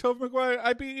Spider-Man over Tobey Maguire,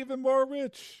 I'd be even more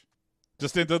rich.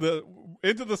 Just into the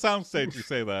soundstage you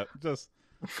say that. Just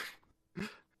a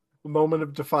moment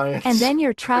of defiance. And then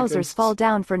your trousers fall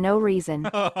down for no reason.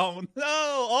 Oh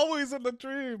no, always in the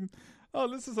dream. Oh,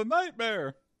 this is a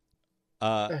nightmare.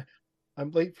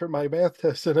 I'm late for my math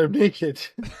test and I'm naked.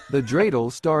 The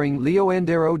Dreidel starring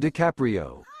Leonardo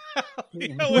DiCaprio.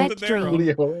 Wet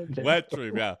dream. Wet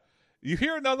dream, yeah. You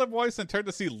hear another voice and turn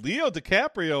to see Leo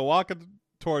DiCaprio walking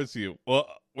towards you. Well,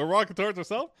 we're walking towards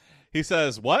ourselves? He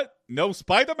says, what? No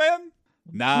Spider-Man?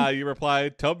 Nah, you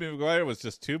replied, Tobey Maguire was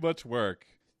just too much work.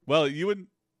 Well, you would...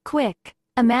 Quick.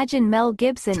 Imagine Mel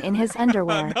Gibson in his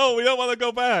underwear. No, we don't want to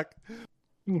go back.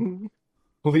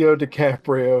 Leo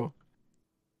DiCaprio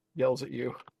yells at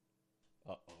you.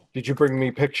 Uh-oh. Did you bring me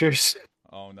pictures?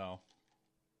 Oh, no.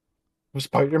 Of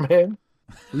Spider-Man?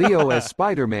 Leo as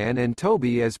Spider-Man and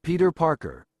Tobey as Peter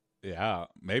Parker. Yeah,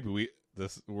 maybe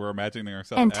we're imagining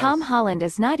ourselves And Tom Holland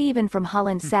is not even from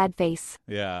Holland's sad face.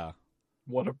 Yeah.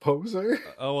 What a poser.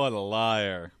 Oh, what a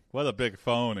liar. What a big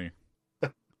phony.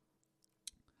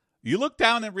 You look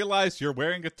down and realize you're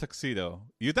wearing a tuxedo.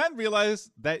 You then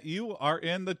realize that you are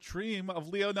in the dream of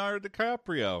Leonardo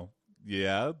DiCaprio.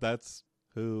 Yeah, that's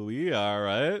who we are,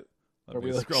 right? Are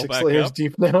we like 6 layers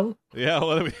deep now? Yeah,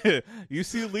 what you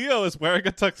see Leo is wearing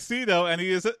a tuxedo and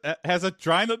he has a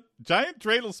giant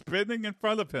dreidel spinning in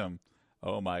front of him.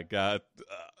 Oh my god.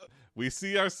 We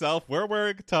see ourselves, we're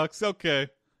wearing a tux, okay.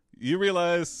 You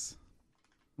realize...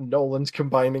 Nolan's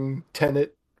combining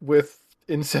Tenet with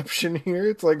Inception here.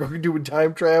 It's like we're doing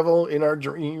time travel in our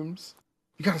dreams.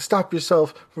 You gotta stop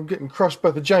yourself from getting crushed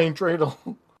by the giant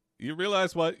dreidel. You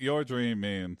realize what your dream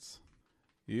means.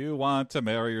 You want to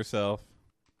marry yourself.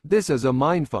 This is a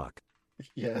mindfuck.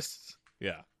 Yes.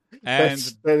 Yeah. And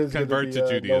that is convert be, to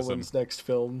Judaism. Nolan's next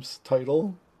film's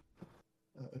title.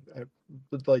 I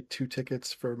would like 2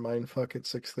 tickets for Mindfuck at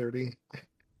 6:30.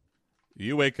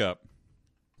 You wake up.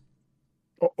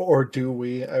 Or do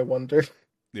we, I wonder.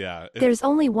 Yeah. There's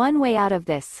only one way out of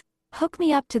this. Hook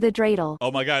me up to the dreidel.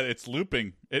 Oh my god, it's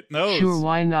looping. It knows. Sure,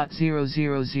 why not?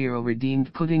 000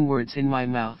 redeemed putting words in my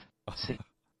mouth.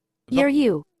 You're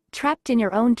you, trapped in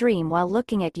your own dream while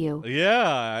looking at you.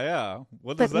 Yeah.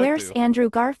 What does but that where's do? Andrew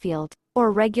Garfield?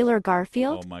 Or regular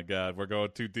Garfield? Oh my god, we're going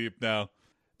too deep now.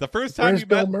 The first time Where's you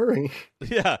Bill met Murray?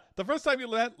 Yeah, the first time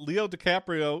you met Leo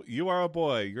DiCaprio, you are a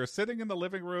boy. You're sitting in the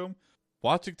living room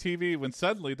watching TV when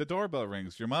suddenly the doorbell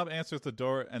rings. Your mom answers the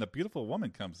door and a beautiful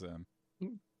woman comes in.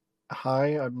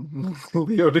 Hi, I'm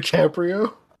Leo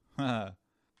DiCaprio.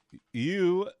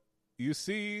 You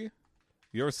see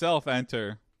yourself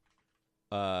enter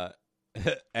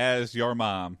as your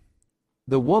mom.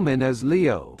 The woman as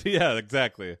Leo. Yeah,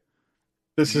 exactly.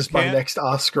 This is my next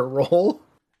Oscar role.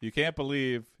 You can't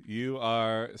believe you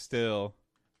are still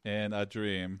in a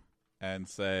dream and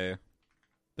say,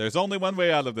 there's only one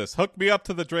way out of this. Hook me up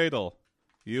to the dreidel.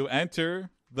 You enter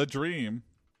the dream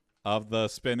of the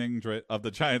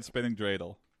giant spinning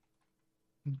dreidel.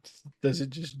 Does it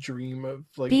just dream of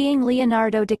like being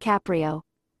Leonardo DiCaprio?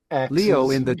 Leo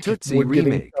in the Tootsie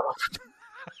remake.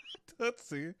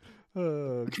 Tootsie.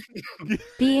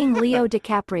 Being Leo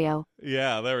DiCaprio.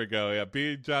 Yeah, there we go. Yeah,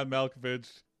 being John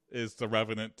Malkovich is the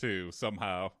Revenant too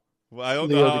somehow. Well, I don't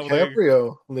Leo know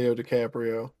DiCaprio. Leo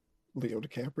DiCaprio. Leo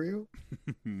DiCaprio.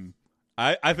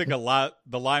 I think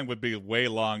the line would be way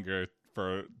longer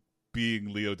for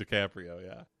being Leo DiCaprio.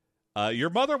 Yeah. Your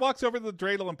mother walks over to the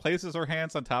dreidel and places her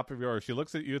hands on top of yours. She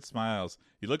looks at you and smiles.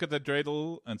 You look at the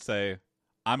dreidel and say,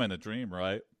 "I'm in a dream,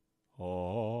 right?"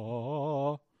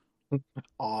 Oh.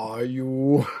 Are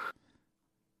you?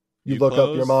 You look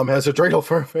up, your mom has a dreidel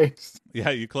for her face.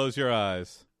 Yeah, you close your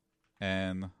eyes.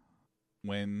 And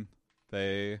when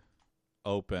they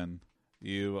open,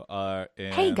 you are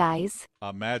in Hey, guys.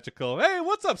 A magical... Hey,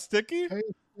 what's up, Sticky? Hey,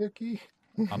 Sticky.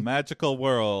 A magical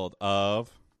world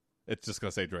of... It's just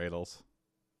going to say dreidels.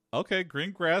 Okay,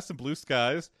 green grass and blue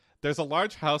skies. There's a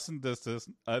large house in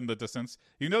the distance.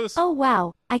 You notice... Oh,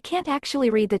 wow. I can't actually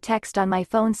read the text on my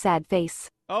phone, sad face.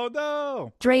 Oh,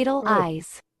 no. Dreidel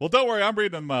eyes. Well, don't worry. I'm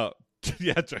reading them out.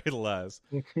 Yeah, dreidel eyes.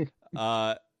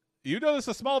 You notice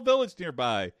a small village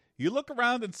nearby. You look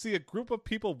around and see a group of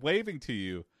people waving to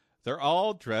you. They're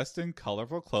all dressed in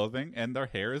colorful clothing and their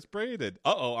hair is braided.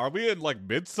 Uh-oh, are we in like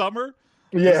midsummer?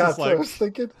 Yeah, that's what I was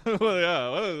thinking. Well,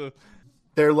 yeah.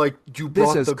 They're like, you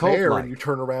brought the bear, cult-like. and you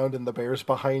turn around and the bear's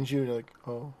behind you, and you're like,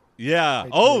 oh. Yeah.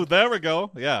 Oh, there we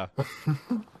go. Yeah.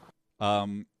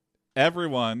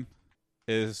 Everyone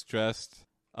is dressed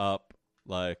up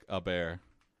like a bear.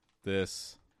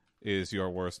 This is your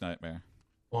worst nightmare.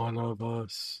 One of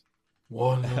us.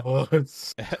 One of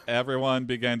us. Everyone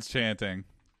begins chanting.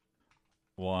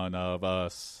 One of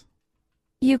us.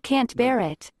 You can't bear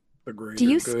it. Do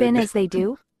you spin as they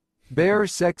do? Bear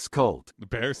sex cult.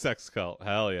 Bear sex cult.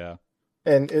 Hell yeah.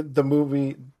 And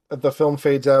the film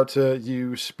fades out to,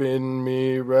 you spin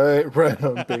me right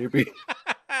round, baby.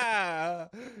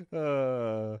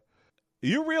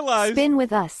 You realize... Spin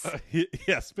with us.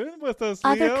 Yeah, spin with us,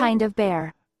 Other Leo. kind of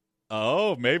bear.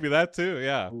 Oh, maybe that too,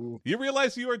 yeah. Ooh. You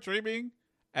realize you are dreaming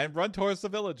and run towards the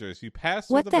villagers. You pass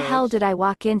through What the hell village, did I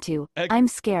walk into? I'm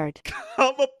scared.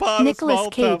 come upon a Nicolas small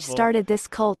Cage temple. started this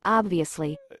cult,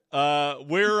 obviously.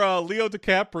 We're Leo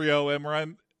DiCaprio and we're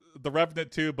on The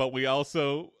Revenant too, but we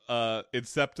also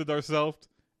incepted ourselves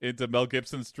into Mel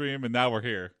Gibson's dream, and now we're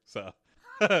here. So,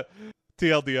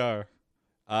 TLDR.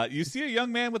 You see a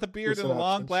young man with a beard and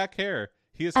long black hair.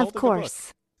 He is Of holding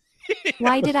course.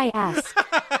 Why did I ask?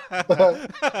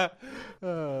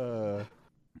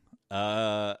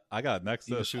 I got next.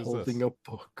 He's holding a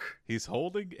book. He's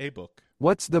holding a book.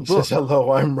 What's the He book? says,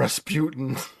 hello, I'm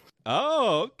Rasputin.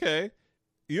 Oh, okay.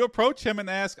 You approach him and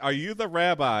ask, "Are you the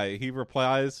rabbi?" He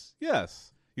replies,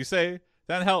 "Yes." You say,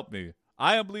 "Then help me.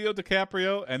 I am Leo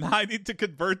DiCaprio, and I need to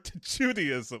convert to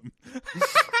Judaism."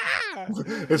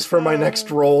 It's for my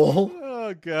next role.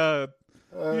 Oh, God.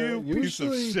 You piece of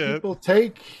Usually shit. people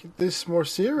take this more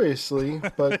seriously,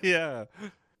 but Yeah.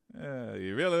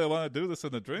 You really want to do this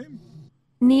in a dream?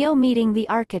 Neo meeting the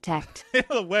architect. In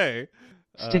a way.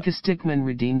 Stickman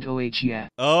redeemed OH yeah.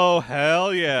 Oh,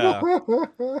 hell yeah.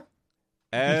 your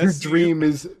As dream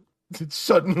is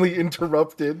suddenly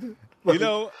interrupted. you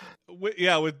know,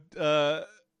 with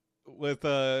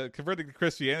converting to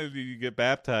Christianity, you get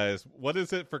baptized. What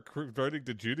is it for converting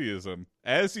to Judaism?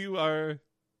 As you are,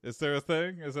 is there a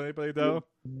thing? Does anybody know?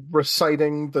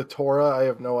 Reciting the Torah, I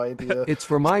have no idea. It's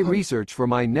for my research for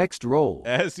my next role.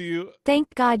 As you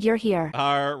Thank God you're here.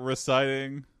 are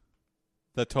reciting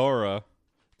the Torah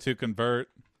to convert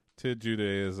to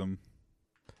Judaism,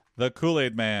 the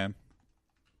Kool-Aid Man.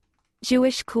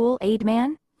 Jewish Kool-Aid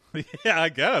man? Yeah, I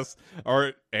guess.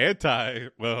 Or anti.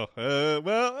 Well,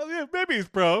 yeah, maybe he's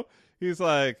pro. He's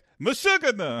like,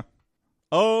 Meshuggah.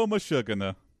 Oh,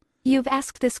 Meshuggah. You've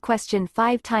asked this question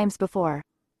 5 times before.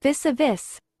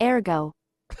 Vis-a-vis, ergo.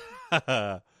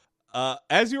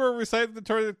 As you were reciting the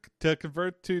Torah to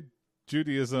convert to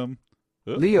Judaism.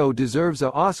 Leo deserves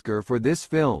an Oscar for this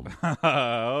film.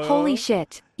 Holy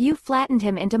shit, you flattened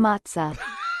him into matzah.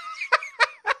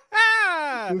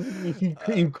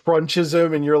 He crunches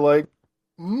him, and you're like,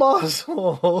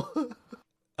 muscle.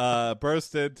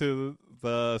 bursts into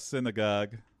the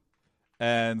synagogue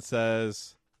and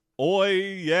says, "Oi,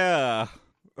 yeah."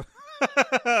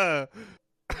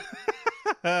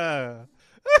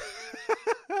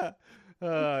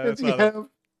 Does he have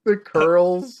the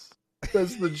curls?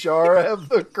 Does the jar have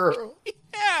the curls?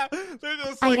 Yeah, they're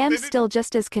just I am still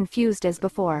just as confused as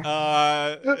before.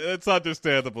 It's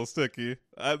understandable, Sticky.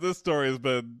 This story has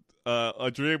been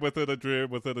a dream within a dream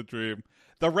within a dream.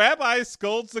 The rabbi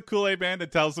scolds the Kool-Aid Man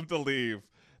and tells him to leave.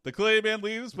 The Kool-Aid Man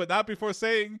leaves, but not before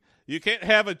saying, "You can't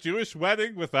have a Jewish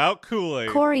wedding without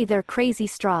Kool-Aid." Corey, they're crazy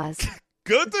straws.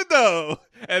 Good to know.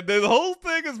 And the whole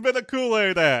thing has been a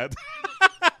Kool-Aid ad.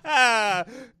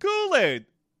 Kool-Aid.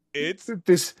 It's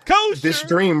kosher. This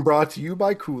dream brought to you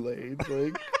by Kool-Aid.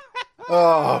 Like,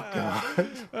 oh, God.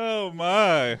 Oh,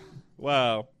 my.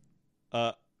 Wow.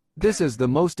 This is the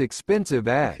most expensive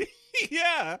ad.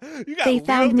 Yeah. You got They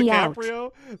found me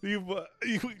DiCaprio. You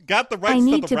got the rights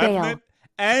need to to The Revenant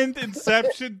and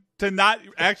Inception to not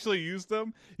actually use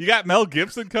them. You got Mel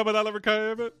Gibson coming out of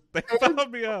retirement. They found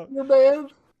me out. Your man.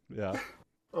 Yeah.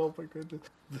 Oh my goodness.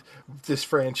 This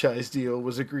franchise deal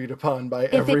was agreed upon by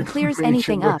If every it clears major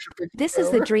anything up, worshiping this is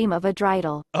the power. dream of a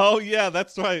dreidel. Oh, yeah,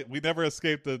 that's right. We never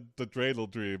escaped the dreidel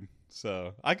dream.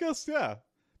 So, I guess, yeah.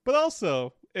 But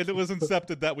also, it was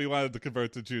incepted that we wanted to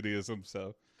convert to Judaism,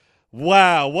 so.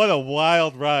 Wow, what a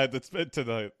wild ride that's been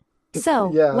tonight.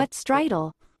 So, Yeah. what's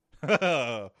dreidel?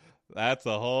 That's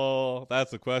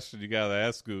a question you gotta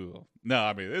ask Google. No,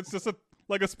 I mean, it's just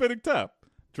like a spinning top.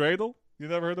 Dreidel? You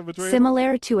never heard of a dreidel?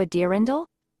 Similar to a dirndl?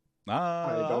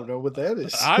 I don't know what that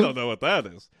is. I don't know what that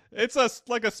is. It's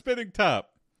like a spinning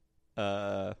top.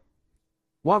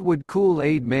 What would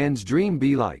Kool-Aid Man's dream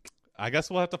be like? I guess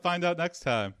we'll have to find out next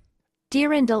time.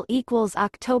 Dirndl equals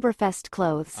Oktoberfest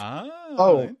clothes.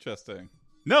 Oh. Interesting.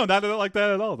 No, not like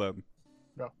that at all, then.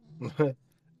 No.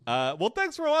 Well,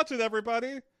 thanks for watching,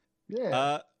 everybody.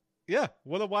 Yeah. Yeah,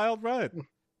 what a wild ride.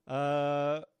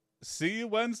 See you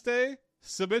Wednesday.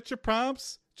 Submit your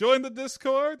prompts. Join the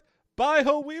Discord. Bye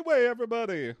ho wee way,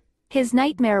 everybody. His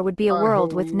nightmare would be a Bye,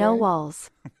 world ho, with wee no way.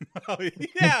 walls. Oh,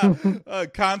 yeah.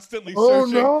 Constantly Oh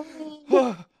searching.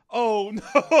 no. Oh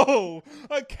no!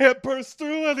 I can't burst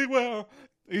through anywhere.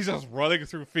 He's just running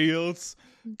through fields.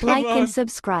 Come Like on. and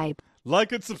subscribe.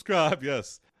 Like and subscribe,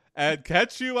 yes. And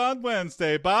catch you on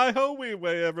Wednesday. Bye ho wee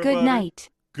way, everybody. Good night.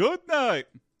 Good night.